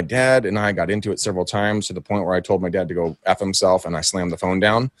 And my dad and I got into it several times to the point where I told my dad to go F himself and I slammed the phone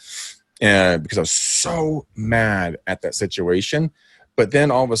down because I was so mad at that situation. But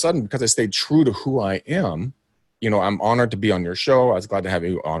then all of a sudden, because I stayed true to who I am, I'm honored to be on your show. I was glad to have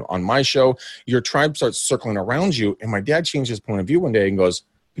you on my show. Your tribe starts circling around you. And my dad changed his point of view one day and goes,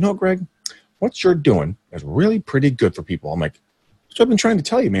 Greg, what you're doing is really pretty good for people. I'm like, that's what I've been trying to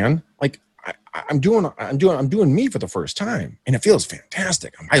tell you, man. Like I'm doing me for the first time. And it feels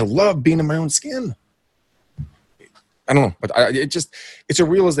fantastic. I love being in my own skin. I don't know, but it's a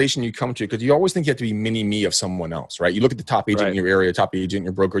realization you come to because you always think you have to be mini me of someone else, right? You look at the top agent in your area, top agent in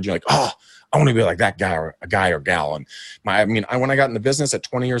your brokerage, you're like, oh, I want to be like that guy or gal. And when I got in the business at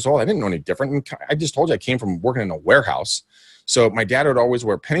 20 years old, I didn't know any different. And I just told you I came from working in a warehouse. So my dad would always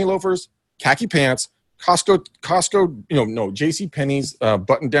wear penny loafers, khaki pants, Costco, JC Penney's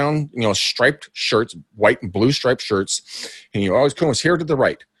button down, striped shirts, white and blue striped shirts. And you always come with hair to the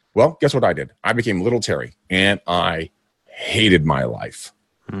right. Well, guess what I did? I became Little Terry and I hated my life.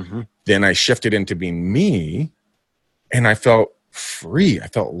 Mm-hmm. Then I shifted into being me and I felt free. I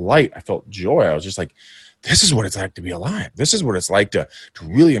felt light. I felt joy. I was just like, this is what it's like to be alive. This is what it's like to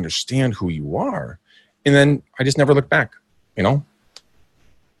really understand who you are. And then I just never looked back,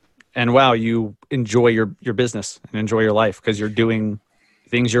 And wow, you enjoy your business and enjoy your life because you're doing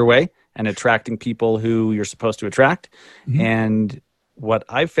things your way and attracting people who you're supposed to attract. Mm-hmm. And what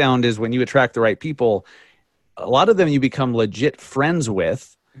I've found is when you attract the right people, a lot of them you become legit friends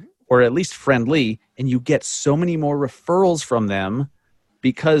with, or at least friendly, and you get so many more referrals from them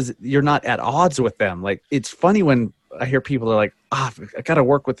because you're not at odds with them. Like, it's funny when I hear people are like, I got to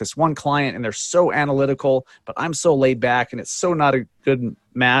work with this one client and they're so analytical, but I'm so laid back and it's so not a good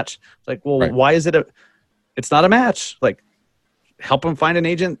match. It's like, well, why is it it's not a match? Like, help them find an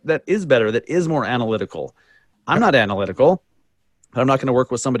agent that is better, that is more analytical. I'm not analytical. I'm not going to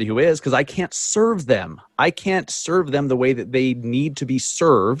work with somebody who is because I can't serve them. I can't serve them the way that they need to be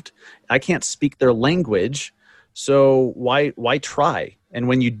served. I can't speak their language. So why try? And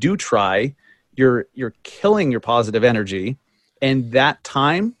when you do try, you're killing your positive energy. And that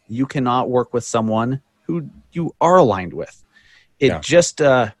time you cannot work with someone who you are aligned with.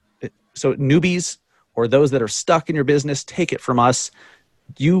 So newbies or those that are stuck in your business, take it from us.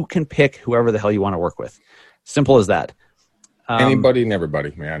 You can pick whoever the hell you want to work with. Simple as that. Anybody and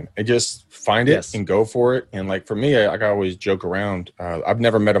everybody, man. I just find it and go for it. And like for me, I always joke around. I've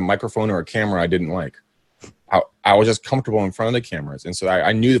never met a microphone or a camera I didn't like. I was just comfortable in front of the cameras. And so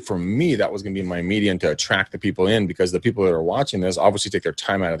I knew that for me, that was going to be my medium to attract the people in because the people that are watching this obviously take their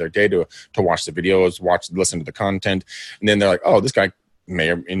time out of their day to watch the videos, listen to the content. And then they're like, oh, this guy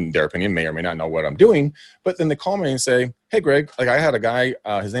in their opinion, may or may not know what I'm doing. But then they call me and say, hey, Greg, like I had a guy,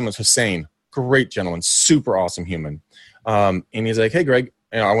 his name was Hussein. Great gentleman, super awesome human. And he's like, hey, Greg,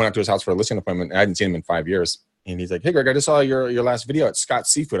 I went out to his house for a listing appointment. And I hadn't seen him in 5 years. And he's like, hey, Greg, I just saw your last video at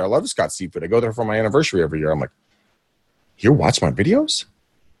Scott's Seafood. I love Scott's Seafood. I go there for my anniversary every year. I'm like, you watch my videos?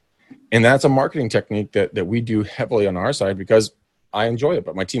 And that's a marketing technique that we do heavily on our side because I enjoy it.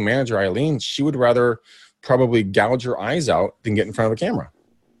 But my team manager, Eileen, she would rather probably gouge her eyes out than get in front of a camera.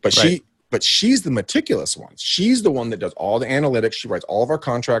 But she's the meticulous one. She's the one that does all the analytics. She writes all of our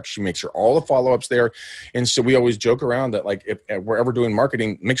contracts. She makes sure all the follow-ups there. And so we always joke around that, like, if we're ever doing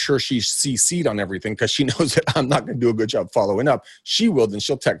marketing, make sure she's CC'd on everything because she knows that I'm not going to do a good job following up. She will. Then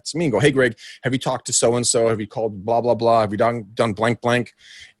she'll text me and go, hey, Greg, have you talked to so-and-so? Have you called blah, blah, blah? Have you done blank, blank?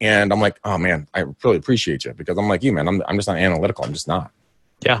 And I'm like, oh, man, I really appreciate you because I'm like you, man. I'm just not analytical. I'm just not.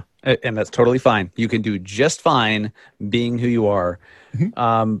 Yeah, and that's totally fine. You can do just fine being who you are.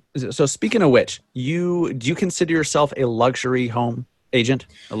 Mm-hmm. So speaking of which, do you consider yourself a luxury home agent?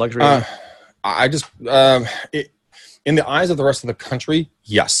 A luxury agent? I just in the eyes of the rest of the country,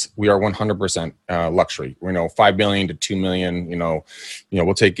 yes, we are 100% luxury. 5 million to 2 million.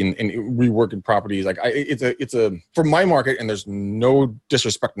 We'll take in reworking properties. Like it's a for my market, and there's no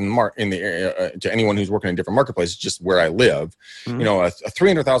disrespect in the area to anyone who's working in different marketplaces. Just where I live, mm-hmm. A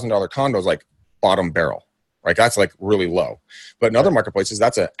 $300,000 condo is like bottom barrel. Right, that's like really low. But in other marketplaces,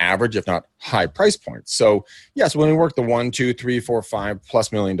 that's an average, if not high price point. So yes, when we work the 1, 2, 3, 4,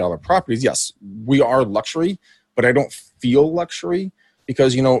 5+ million dollar properties, yes, we are luxury. But I don't feel luxury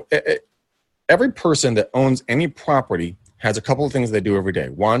because, every person that owns any property has a couple of things they do every day.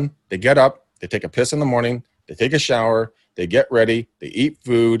 One, they get up, they take a piss in the morning, they take a shower, they get ready, they eat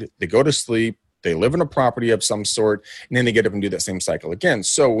food, they go to sleep, they live in a property of some sort, and then they get up and do that same cycle again.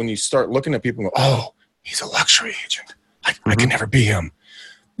 So when you start looking at people and go, oh, he's a luxury agent, I can never be him.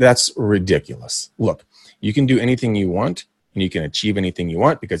 That's ridiculous. Look, you can do anything you want. And you can achieve anything you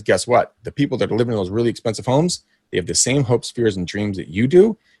want because guess what? The people that are living in those really expensive homes, they have the same hopes, fears, and dreams that you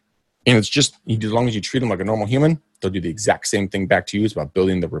do. And it's just, as long as you treat them like a normal human, they'll do the exact same thing back to you. It's about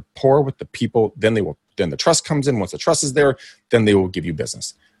building the rapport with the people. Then the trust comes in. Once the trust is there, then they will give you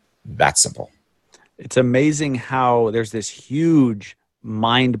business. That's simple. It's amazing how there's this huge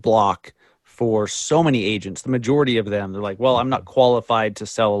mind block for so many agents. The majority of them, they're like, well, I'm not qualified to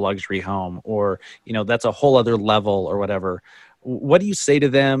sell a luxury home, or, that's a whole other level or whatever. What do you say to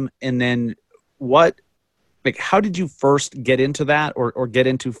them? And then how did you first get into that or get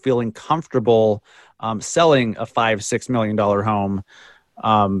into feeling comfortable selling a $5-6 million home?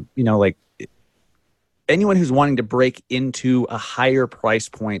 Anyone who's wanting to break into a higher price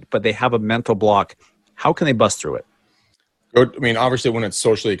point, but they have a mental block, how can they bust through it? Obviously, when it's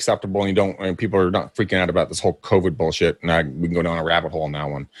socially acceptable and people are not freaking out about this whole COVID bullshit, and we can go down a rabbit hole on that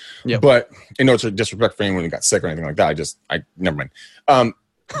one. Yep. But it's a disrespect for anyone who got sick or anything like that. I never mind.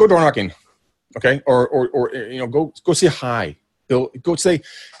 Go door knocking, okay? Or go say hi. Go say,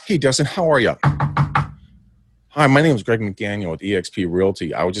 hey, Dustin, how are you? Hi, my name is Greg McDaniel with eXp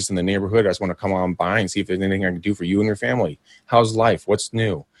Realty. I was just in the neighborhood. I just want to come on by and see if there's anything I can do for you and your family. How's life? What's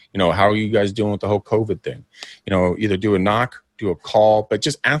new? How are you guys doing with the whole COVID thing? Either do a knock, do a call, but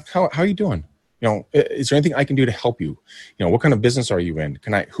just ask, how are you doing? Is there anything I can do to help you? What kind of business are you in?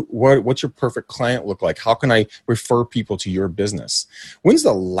 What's your perfect client look like? How can I refer people to your business? When's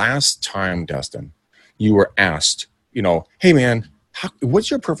the last time, Dustin, you were asked, hey man,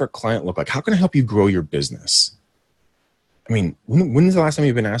 what's your perfect client look like? How can I help you grow your business? When's the last time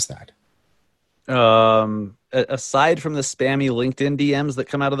you've been asked that? Aside from the spammy LinkedIn DMs that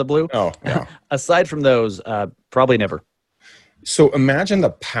come out of the blue, aside from those, probably never. So imagine the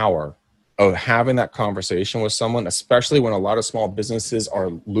power of having that conversation with someone, especially when a lot of small businesses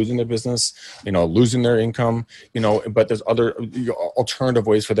are losing their business, losing their income, but there's other alternative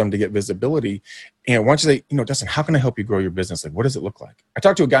ways for them to get visibility. And once they, Dustin, how can I help you grow your business? Like, what does it look like? I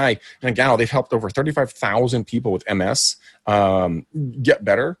talked to a guy and a gal, they've helped over 35,000 people with MS get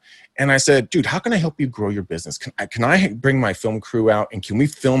better. And I said, dude, how can I help you grow your business? Can I bring my film crew out and can we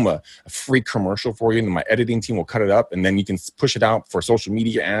film a free commercial for you? And my editing team will cut it up and then you can push it out for social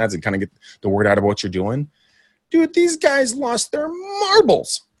media ads and kind of get the word out about what you're doing. Dude, these guys lost their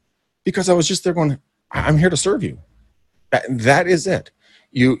marbles because I was just there going, I'm here to serve you. That is it.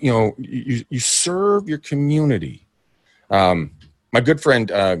 You serve your community. My good friend,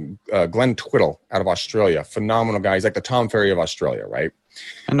 Glenn Twiddle out of Australia, phenomenal guy. He's like the Tom Ferry of Australia, right?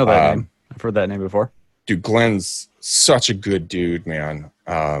 I know that name. I've heard that name before. Dude, Glenn's such a good dude, man.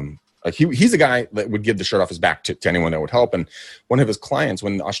 He's a guy that would give the shirt off his back to anyone that would help. And one of his clients,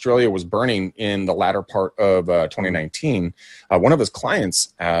 when Australia was burning in the latter part of 2019, one of his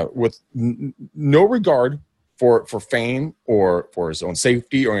clients, with no regard for fame or for his own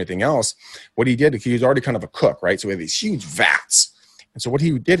safety or anything else. What he did, he was already kind of a cook, right? So he had these huge vats. And so what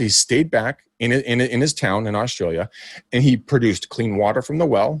he did, he stayed back in his town in Australia, and he produced clean water from the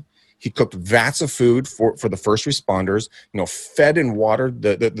well. He cooked vats of food for the first responders, fed and watered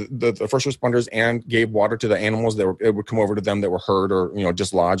the first responders and gave water to the animals that would come over to them that were hurt or,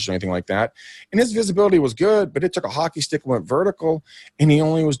 dislodged or anything like that. And his visibility was good, but it took a hockey stick and went vertical, and he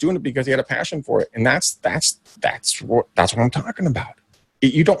only was doing it because he had a passion for it. And that's what I'm talking about.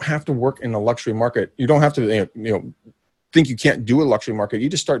 You don't have to work in the luxury market. You don't have to, think you can't do a luxury market. You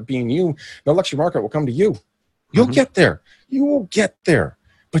just start being you. The luxury market will come to you. You'll get there. You will get there.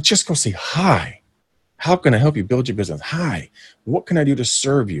 But just go say, hi, how can I help you build your business? Hi, what can I do to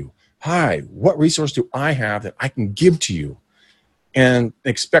serve you? Hi, what resource do I have that I can give to you? And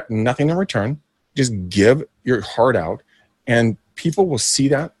expect nothing in return. Just give your heart out, and people will see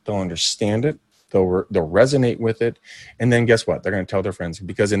that. They'll understand it. They'll resonate with it. And then guess what? They're going to tell their friends.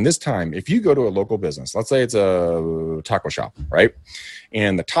 Because in this time, if you go to a local business, let's say it's a taco shop, right?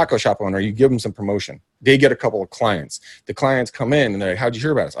 And the taco shop owner, you give them some promotion. They get a couple of clients. The clients come in and they're like, how'd you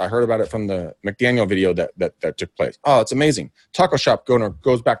hear about us? I heard about it from the McDaniel video that took place. Oh, it's amazing. Taco shop owner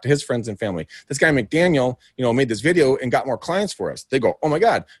goes back to his friends and family. This guy McDaniel, made this video and got more clients for us. They go, oh my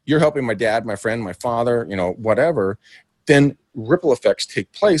God, you're helping my dad, my friend, my father, whatever. Then ripple effects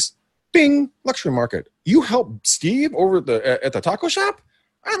take place. Bing, luxury market. You help Steve over at the taco shop?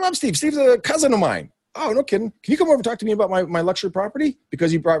 I love Steve. Steve's a cousin of mine. Oh, no kidding. Can you come over and talk to me about my luxury property?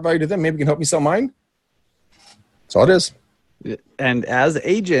 Because you brought value to them. Maybe you can help me sell mine? That's all it is. And as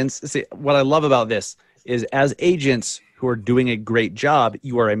agents, see, what I love about this is as agents who are doing a great job,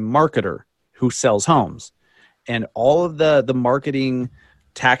 you are a marketer who sells homes. And all of the marketing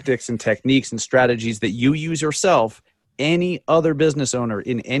tactics and techniques and strategies that you use yourself, any other business owner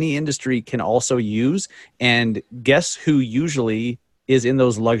in any industry can also use. And guess who usually is in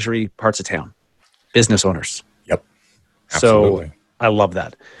those luxury parts of town? Business owners. Yep. Absolutely. So I love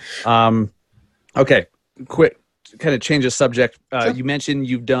that. Okay. Quick, kind of change the subject. Sure. You mentioned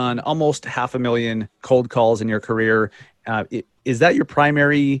you've done almost 500,000 cold calls in your career. Is that your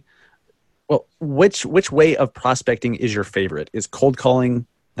primary? Well, which way of prospecting is your favorite? Is cold calling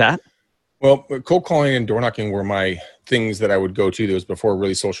that? Well, cold calling and door knocking were my things that I would go to. That was before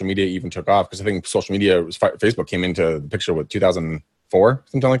really social media even took off, because I think social media Facebook came into the picture with 2004,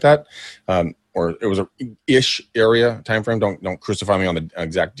 something like that, or it was a ish area time frame. Don't crucify me on the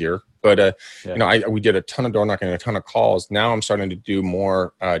exact year, but we did a ton of door knocking and a ton of calls. Now I'm starting to do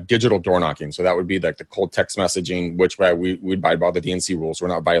more digital door knocking. So that would be like the cold text messaging, which we'd abide by the DNC rules. We're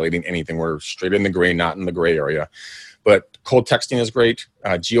not violating anything. We're straight in the gray, not in the gray area. But cold texting is great.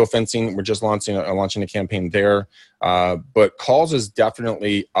 Geofencing, we're just launching a campaign there. But calls is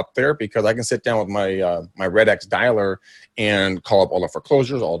definitely up there, because I can sit down with my Red X dialer and call up all the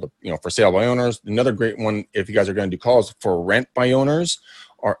foreclosures, all the for sale by owners. Another great one, if you guys are going to do calls for rent by owners,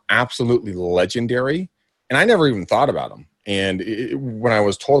 are absolutely legendary. And I never even thought about them. And when I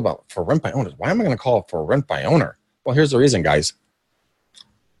was told about for rent by owners, why am I going to call for rent by owner? Well, here's the reason, guys.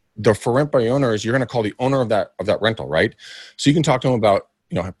 The for rent by owners, you're going to call the owner of that rental, right? So you can talk to them about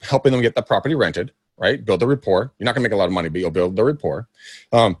helping them get the property rented, right? Build the rapport. You're not going to make a lot of money, but you'll build the rapport.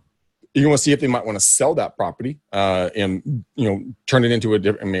 You want to see if they might want to sell that property and turn it into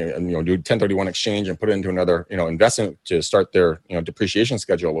do 1031 exchange and put it into another investment to start their depreciation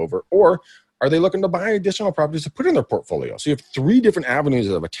schedule over, or are they looking to buy additional properties to put in their portfolio? So you have 3 different avenues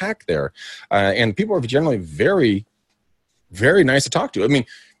of attack there, and people are generally very, very nice to talk to. I mean,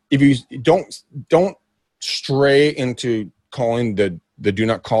 if you don't stray into calling the do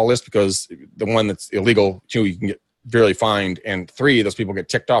not call list, because the one that's illegal, 2, you can get barely fined, and 3, those people get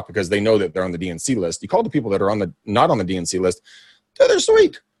ticked off because they know that they're on the DNC list. You call the people that are not on the DNC list, they're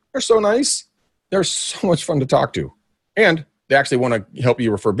sweet. They're so nice. They're so much fun to talk to, and they actually want to help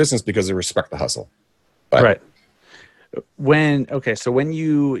you refer business because they respect the hustle. But, right. So when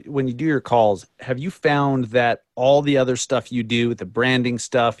you do your calls, have you found that all the other stuff you do, the branding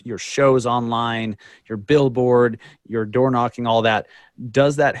stuff, your shows online, your billboard, your door knocking, all that,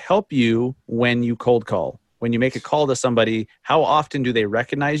 does that help you when you cold call? When you make a call to somebody, how often do they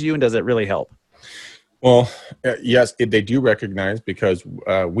recognize you, and does it really help? Well, yes, they do recognize, because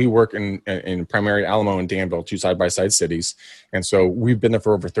we work in primary Alamo and Danville, 2 side-by-side cities. And so we've been there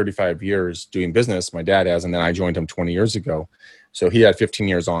for over 35 years doing business. My dad has, and then I joined him 20 years ago. So he had 15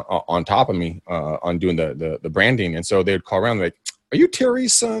 years on top of me on doing the branding. And so they'd call around like, are you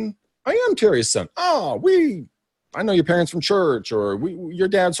Terry's son? I am Terry's son. Oh, I know your parents from church, or your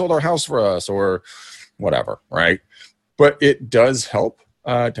dad sold our house for us, or whatever, right? But it does help.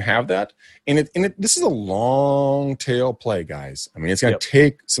 to have that. And this is a long tail play, guys. I mean, it's going to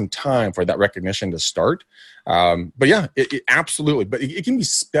take some time for that recognition to start. But yeah, it absolutely. But it can be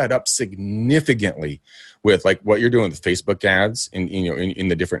sped up significantly with like what you're doing with Facebook ads and in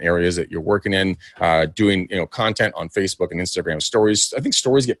the different areas that you're working in, doing content on Facebook and Instagram stories. I think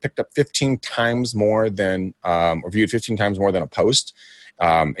stories get picked up 15 times more than or viewed 15 times more than a post.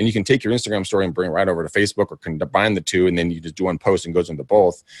 And you can take your Instagram story and bring it right over to Facebook, or combine the two, and then you just do one post and goes into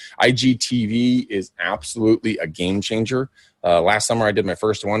both. IGTV is absolutely a game changer. Last summer, I did my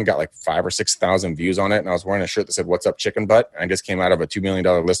first one, got like 5,000 or 6,000 views on it, and I was wearing a shirt that said, "What's up, chicken butt?" And I just came out of a $2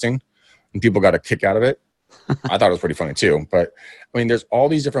 million listing, and people got a kick out of it. I thought it was pretty funny too. But I mean, there's all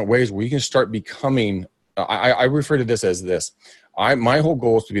these different ways where you can start becoming. I refer to this as this. My whole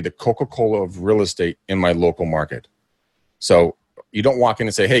goal is to be the Coca-Cola of real estate in my local market. So you don't walk in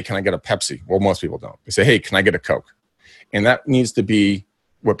and say, "Hey, can I get a Pepsi?" Well, most people don't. They say, "Hey, can I get a Coke?" And that needs to be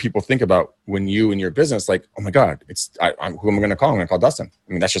what people think about when you and your business, like, "Oh my God, who am I going to call? I'm going to call Dustin."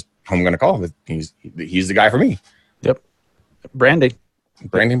 I mean, that's just who I'm going to call. He's the guy for me. Yep. Branding.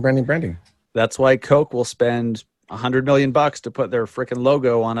 That's why Coke will spend $100 million to put their freaking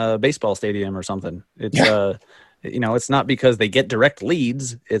logo on a baseball stadium or something. It's it's not because they get direct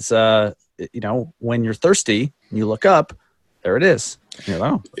leads. It's when you're thirsty and you look up, there it is.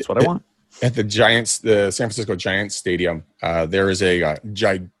 That's what I want. At the San Francisco Giants Stadium, there is a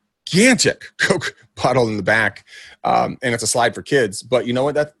gigantic Coke bottle in the back, and it's a slide for kids. But you know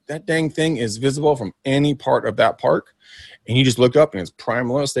what? That dang thing is visible from any part of that park, and you just look up and it's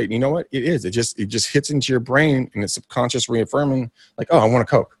prime real estate. And you know what? It is. It just hits into your brain, and it's subconscious reaffirming, like, "Oh, I want a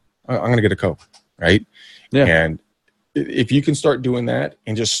Coke. I'm going to get a Coke," right? Yeah. And if you can start doing that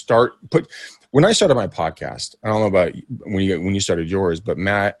and just when I started my podcast, I don't know about when you started yours, but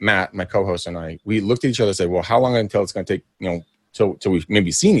Matt, my co-host, and I, we looked at each other and said, "Well, how long until it's going to take, till we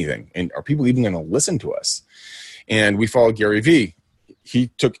maybe see anything? And are people even going to listen to us?" And we followed Gary Vee. He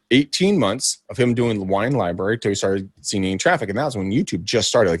took 18 months of him doing the wine library till he started seeing any traffic. And that was when YouTube just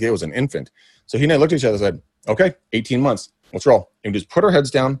started. Like, it was an infant. So he and I looked at each other and said, "Okay, 18 months. Let's roll." And we just put our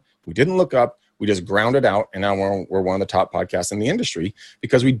heads down. We didn't look up. We just ground it out, and now we're one of the top podcasts in the industry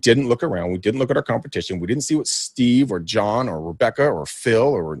because we didn't look around. We didn't look at our competition. We didn't see what Steve or John or Rebecca or Phil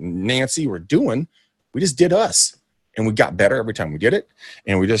or Nancy were doing. We just did us, and we got better every time we did it.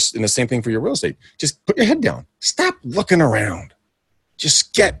 And the same thing for your real estate. Just put your head down. Stop looking around.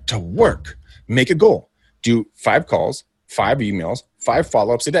 Just get to work. Make a goal. Do 5 calls, 5 emails, 5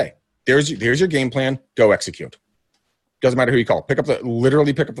 follow-ups a day. There's your game plan. Go execute. Doesn't matter who you call.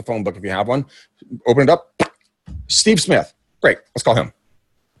 Literally pick up the phone book if you have one. Open it up. Steve Smith. Great. Let's call him.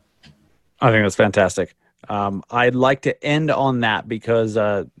 I think that's fantastic. I'd like to end on that because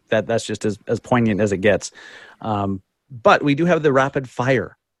that's just as poignant as it gets. But we do have the rapid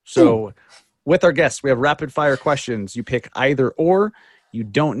fire. So with our guests, we have rapid fire questions. You pick either or. You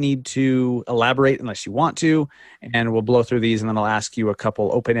don't need to elaborate unless you want to. And we'll blow through these, and then I'll ask you a couple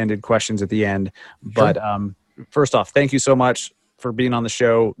open-ended questions at the end. Sure. But first off, thank you so much for being on the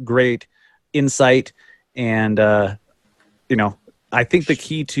show. Great insight. And, I think the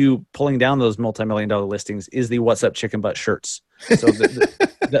key to pulling down those multi-million-dollar listings is the "What's Up Chicken Butt" shirts. So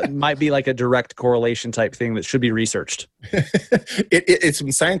that might be like a direct correlation type thing that should be researched. It's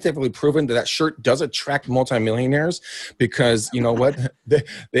been scientifically proven that shirt does attract multimillionaires because you know what?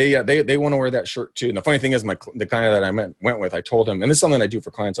 They want to wear that shirt too. And the funny thing is, the client that I went with, I told him, and this is something I do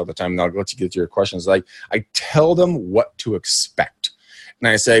for clients all the time, and I'll let you get to your questions. Like, I tell them what to expect. And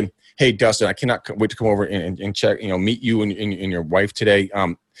I say, "Hey, Dustin, I cannot wait to come over and check, meet you and your wife today.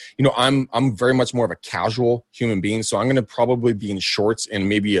 I'm very much more of a casual human being, so I'm going to probably be in shorts and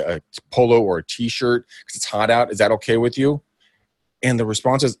maybe a polo or a t-shirt because it's hot out. Is that okay with you?" And the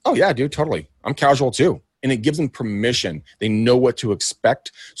response is, "Oh yeah, dude, totally. I'm casual too." And it gives them permission. They know what to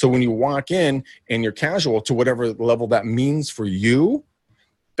expect. So when you walk in and you're casual to whatever level that means for you,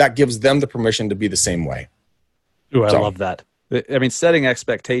 that gives them the permission to be the same way. Ooh, I love that. I mean, setting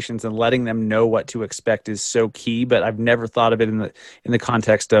expectations and letting them know what to expect is so key, but I've never thought of it in the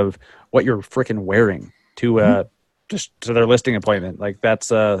context of what you're freaking wearing to just to their listing appointment. Like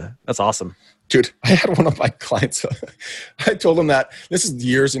that's awesome. Dude, I had one of my clients. I told him that this is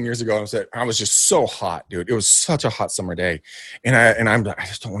years and years ago. I said, I was just so hot, dude. It was such a hot summer day. And I'm like, I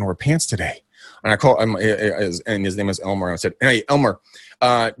just don't want to wear pants today. And I called him, and his name is Elmer. And I said, "Hey, Elmer,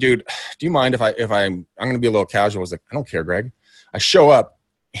 dude, do you mind if I'm going to be a little casual?" I was like, "I don't care, Greg." I show up,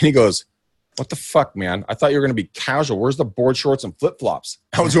 and he goes, "What the fuck, man? I thought you were going to be casual. Where's the board shorts and flip-flops?"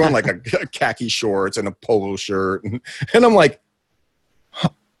 I was wearing like a khaki shorts and a polo shirt. And I'm like, huh,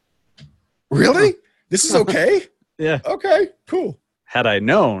 really? This is okay? Yeah. Okay, cool. had I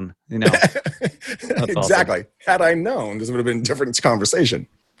known, that's exactly. awesome. Had I known, this would have been a different conversation.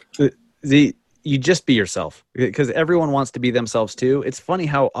 You just be yourself, because everyone wants to be themselves too. It's funny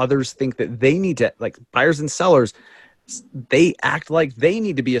how others think that they need to, like buyers and sellers, they act like they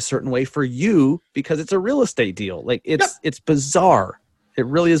need to be a certain way for you because it's a real estate deal. Like it's bizarre. It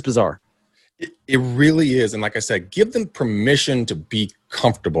really is bizarre. It really is. And like I said, give them permission to be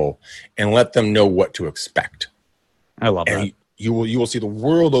comfortable and let them know what to expect. I love that. You will see the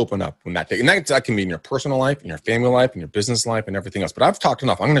world open up when that day. And that can be in your personal life, in your family life, in your business life, and everything else. But I've talked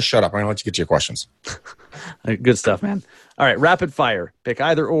enough. I'm going to shut up. I'm going to let you get to your questions. Good stuff, man. All right, rapid fire. Pick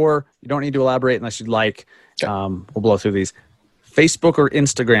either or. You don't need to elaborate unless you'd like. Okay. We'll blow through these. Facebook or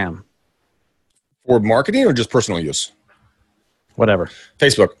Instagram? For marketing or just personal use? Whatever.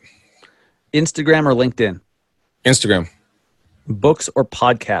 Facebook. Instagram or LinkedIn? Instagram. Books or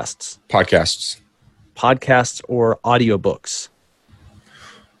podcasts? Podcasts. Podcasts or audiobooks?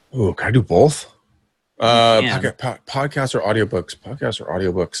 Oh, can I do both? Podcasts or audiobooks? Podcasts or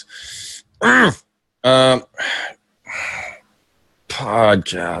audiobooks?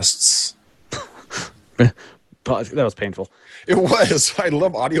 Podcasts. That was painful. It was. I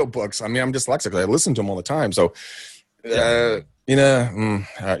love audiobooks. I mean, I'm dyslexic. I listen to them all the time. So, you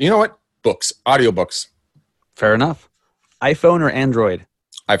know what? Books. Audiobooks. Fair enough. iPhone or Android?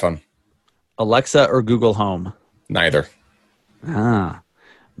 iPhone. Alexa or Google Home? Neither.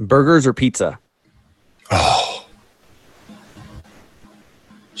 Burgers or pizza? Oh.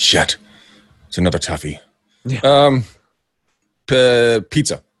 Shit. It's another toughie. Yeah.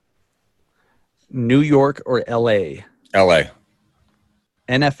 Pizza. New York or LA? LA.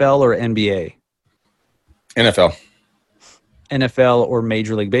 NFL or NBA? NFL. NFL or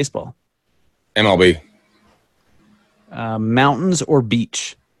Major League Baseball? MLB. Mountains or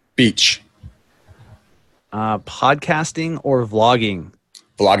beach? Beach. Podcasting or vlogging?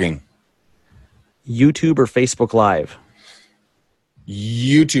 Vlogging. YouTube or Facebook Live?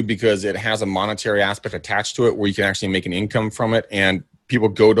 YouTube, because it has a monetary aspect attached to it where you can actually make an income from it, and people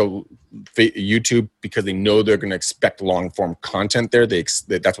go to YouTube because they know they're going to expect long-form content there. That's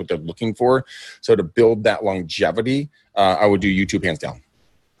what they're looking for. So to build that longevity, I would do YouTube hands down.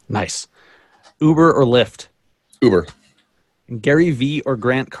 Nice. Uber or Lyft? Uber. Gary Vee or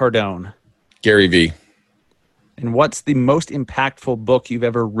Grant Cardone? Gary Vee. And what's the most impactful book you've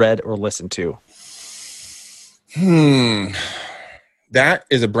ever read or listened to? That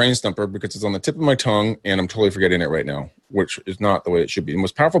is a brain stumper because it's on the tip of my tongue and I'm totally forgetting it right now, which is not the way it should be. The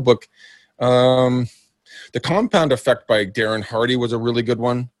most powerful book, The Compound Effect by Darren Hardy was a really good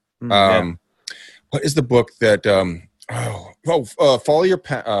one. What is the book that,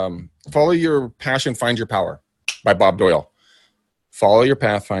 Follow Your Passion, Find Your Power by Bob Doyle. Follow Your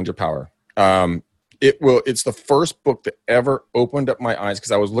Path, Find Your Power. It's the first book that ever opened up my eyes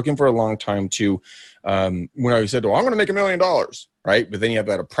because I was looking for a long time to, when I said, I'm going to make $1 million, right? But then you have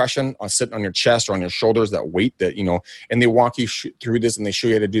that oppression on sitting on your chest or on your shoulders, that weight that, and they walk you through this and they show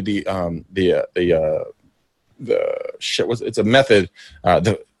you how to do it's a method,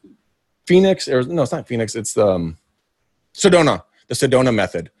 the Phoenix, or no, it's not Phoenix. It's the Sedona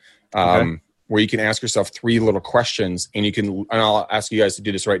method. Where you can ask yourself 3 little questions, and I'll ask you guys to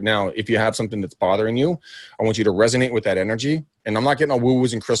do this right now. If you have something that's bothering you, I want you to resonate with that energy. And I'm not getting all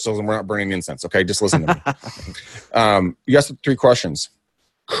woo-woos and crystals, and we're not burning incense. Okay, just listen to me. You asked 3 questions.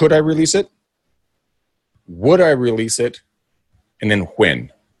 Could I release it? Would I release it? And then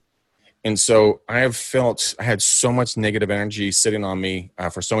when? And so I had so much negative energy sitting on me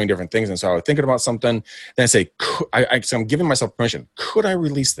for so many different things. And so I was thinking about something. Then I say, so I'm giving myself permission. Could I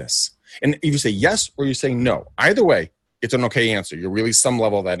release this? And if you say yes or you say no, either way, it's an okay answer. You release some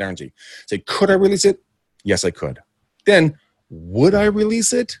level of that energy. Say, could I release it? Yes, I could. Then, would I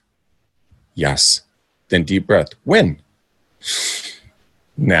release it? Yes. Then deep breath. When?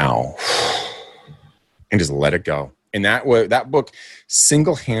 Now. And just let it go. And that book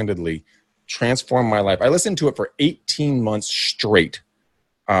single-handedly transformed my life. I listened to it for 18 months straight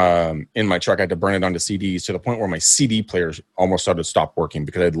in my truck. I had to burn it onto CDs to the point where my CD player almost started to stop working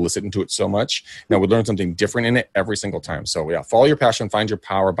because I had listened to it so much. And I would learn something different in it every single time. So yeah, Follow Your Passion, Find Your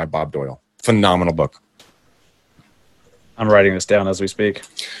Power by Bob Doyle. Phenomenal book. I'm writing this down as we speak.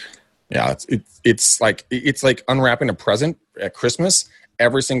 Yeah, it's like unwrapping a present at Christmas.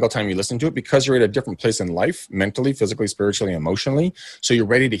 Every single time you listen to it, because you're at a different place in life, mentally, physically, spiritually, emotionally. So you're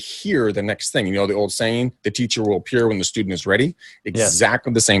ready to hear the next thing. You know the old saying, the teacher will appear when the student is ready.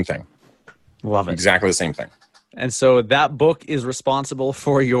 Exactly the same thing. Love it. Exactly the same thing. And so that book is responsible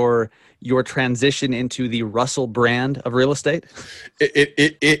for your transition into the Russell brand of real estate.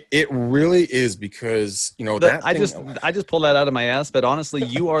 It really is, because I just pulled that out of my ass. But honestly,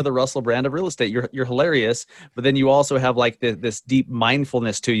 you are the Russell brand of real estate. You're hilarious, but then you also have like this deep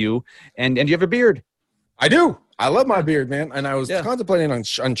mindfulness to you, and you have a beard. I do. I love my beard, man. And I was contemplating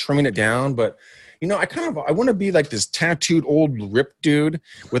on trimming it down, but I want to be like this tattooed old ripped dude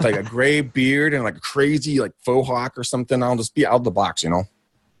with like a gray beard and like a crazy like faux hawk or something. I'll just be out of the box,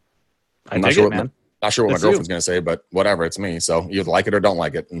 I'm not sure what my girlfriend's going to say, but whatever, it's me. So you like it or don't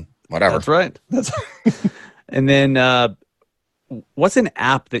like it, and whatever. That's right. And then what's an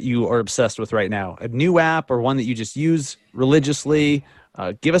app that you are obsessed with right now? A new app or one that you just use religiously?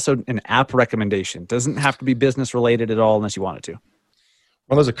 Give us an app recommendation. Doesn't have to be business related at all unless you want it to.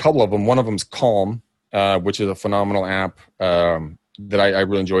 Well, there's a couple of them. One of them is Calm, which is a phenomenal app that I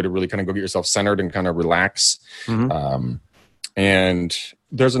really enjoy to really kind of go get yourself centered and kind of relax. Mm-hmm. And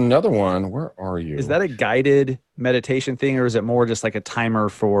there's another one. Where are you? Is that a guided meditation thing, or is it more just like a timer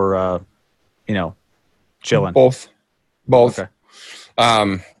for, chilling? Both. Okay.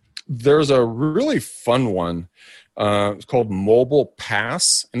 There's a really fun one. It's called Mobile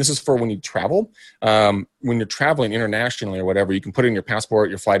Pass, and this is for when you travel. When you're traveling internationally or whatever, you can put in your passport,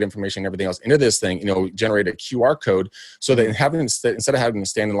 your flight information, everything else into this thing. Generate a QR code so that instead of having to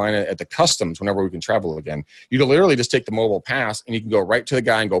stand in line at the customs whenever we can travel again, you can literally just take the Mobile Pass and you can go right to the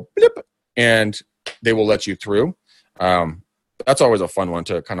guy and go blip, and they will let you through. That's always a fun one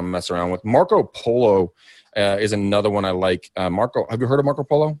to kind of mess around with. Marco Polo is another one I like. Have you heard of Marco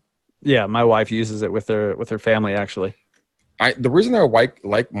Polo? Yeah, my wife uses it with her family, actually. The reason I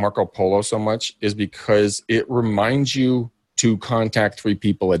like Marco Polo so much is because it reminds you to contact 3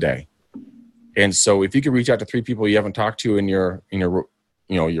 people a day. And so if you could reach out to 3 people you haven't talked to in your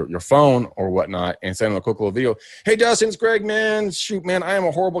phone or whatnot, and send them a quick little video. Hey, Dustin, it's Greg, man. Shoot, man, I am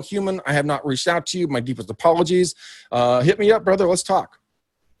a horrible human. I have not reached out to you. My deepest apologies. Hit me up, brother. Let's talk.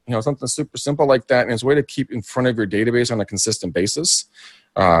 Something super simple like that. And it's a way to keep in front of your database on a consistent basis.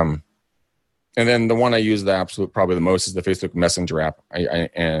 And then the one I use probably the most is the Facebook Messenger app,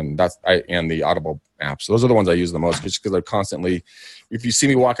 and the Audible app. So those are the ones I use the most, just because I constantly, if you see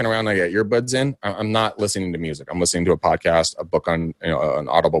me walking around, I got earbuds in. I'm not listening to music. I'm listening to a podcast, a book on an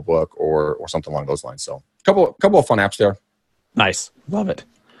Audible book, or something along those lines. So a couple of fun apps there. Nice, love it.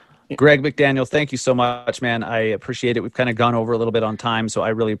 Greg McDaniel, thank you so much, man. I appreciate it. We've kind of gone over a little bit on time, so I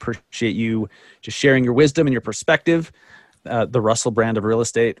really appreciate you just sharing your wisdom and your perspective. The Russell brand of real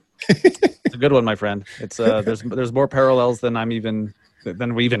estate. It's a good one, my friend. It's there's more parallels than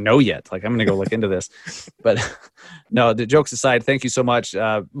we even know yet. Like, I'm going to go look into this. But no, the jokes aside, thank you so much.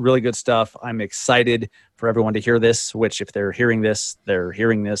 Really good stuff. I'm excited for everyone to hear this, which if they're hearing this,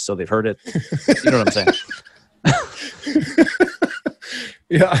 so they've heard it. You know what I'm saying?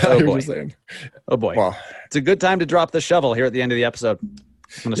 Yeah, I hear what boy. you're saying. Oh boy. Wow. It's a good time to drop the shovel here at the end of the episode. I'm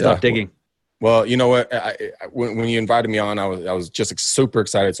going to stop digging. Well, you know what? When you invited me on, I was just super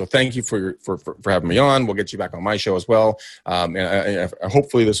excited. So thank you for having me on. We'll get you back on my show as well. And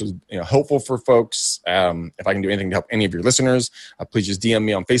hopefully this was helpful for folks. If I can do anything to help any of your listeners, please just DM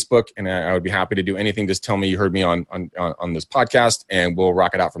me on Facebook, and I would be happy to do anything. Just tell me you heard me on this podcast, and we'll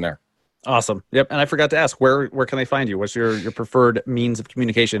rock it out from there. Awesome. Yep. And I forgot to ask, where can they find you? What's your preferred means of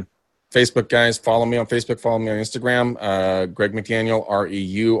communication? Facebook, guys. Follow me on Facebook. Follow me on Instagram. Greg McDaniel,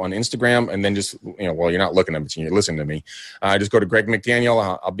 REU on Instagram. And then just, you're not looking at me, you're listening to me. Just go to Greg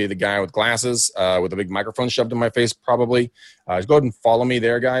McDaniel. I'll be the guy with glasses with a big microphone shoved in my face, probably. Just go ahead and follow me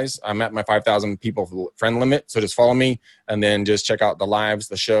there, guys. I'm at my 5,000 people friend limit. So just follow me, and then just check out the lives,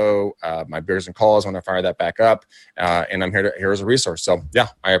 the show, my beers and calls when I fire that back up. And I'm here as a resource. So yeah,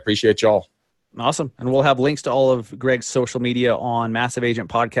 I appreciate y'all. Awesome. And we'll have links to all of Greg's social media on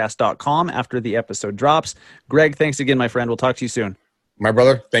massiveagentpodcast.com after the episode drops. Greg, thanks again, my friend. We'll talk to you soon. My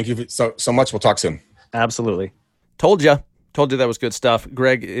brother, thank you so much. We'll talk soon. Absolutely. Told you that was good stuff.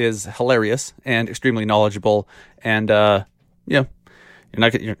 Greg is hilarious and extremely knowledgeable. And, you're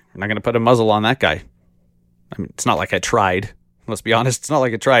not going to put a muzzle on that guy. I mean, it's not like I tried. Let's be honest. It's not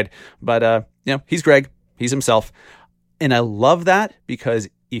like I tried. But, he's Greg. He's himself. And I love that, because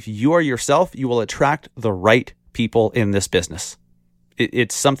if you are yourself, you will attract the right people in this business.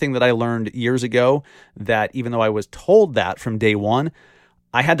 It's something that I learned years ago, that even though I was told that from day one,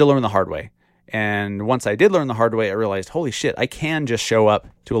 I had to learn the hard way. And once I did learn the hard way, I realized, holy shit, I can just show up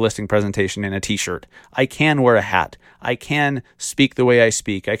to a listing presentation in a t-shirt. I can wear a hat. I can speak the way I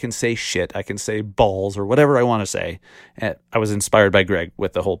speak. I can say shit. I can say balls or whatever I want to say. And I was inspired by Greg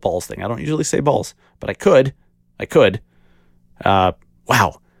with the whole balls thing. I don't usually say balls, but I could.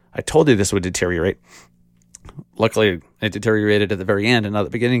 Wow, I told you this would deteriorate. Luckily, it deteriorated at the very end and not at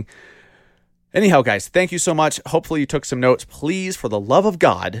the beginning. Anyhow, guys, thank you so much. Hopefully you took some notes. Please, for the love of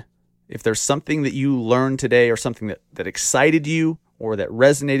God, if there's something that you learned today or something that excited you or that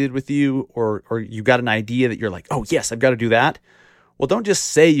resonated with you or you got an idea that you're like, oh, yes, I've got to do that. Well, don't just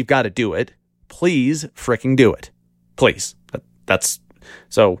say you've got to do it. Please freaking do it. Please. That's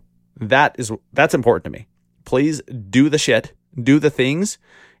important to me. Please do the shit, do the things,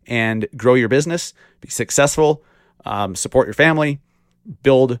 and grow your business, be successful, support your family,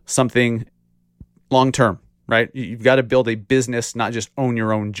 build something long-term, right? You've got to build a business, not just own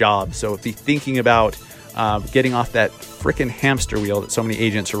your own job. So be thinking about getting off that freaking hamster wheel that so many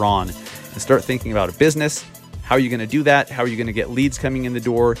agents are on and start thinking about a business. How are you going to do that? How are you going to get leads coming in the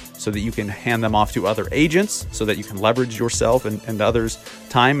door so that you can hand them off to other agents so that you can leverage yourself and others'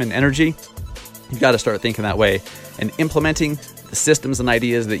 time and energy? You've got to start thinking that way and implementing the systems and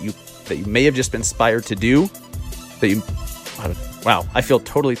ideas that you may have just been inspired to do. Wow, I feel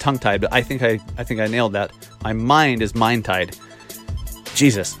totally tongue-tied, but I think I nailed that. My mind is mind-tied.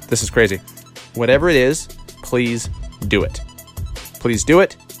 Jesus, this is crazy. Whatever it is, please do it. Please do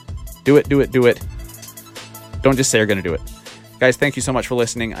it. Do it, do it, do it. Don't just say you're going to do it. Guys, thank you so much for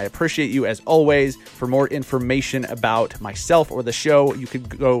listening. I appreciate you as always. For more information about myself or the show, you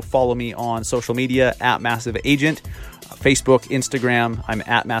could go follow me on social media at Massive Agent, Facebook, Instagram. I'm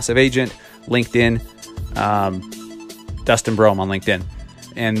at Massive Agent, LinkedIn, Dustin Brome on LinkedIn,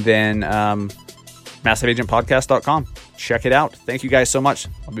 and then MassiveAgentPodcast.com. Check it out. Thank you guys so much.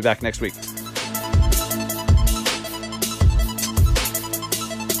 I'll be back next week.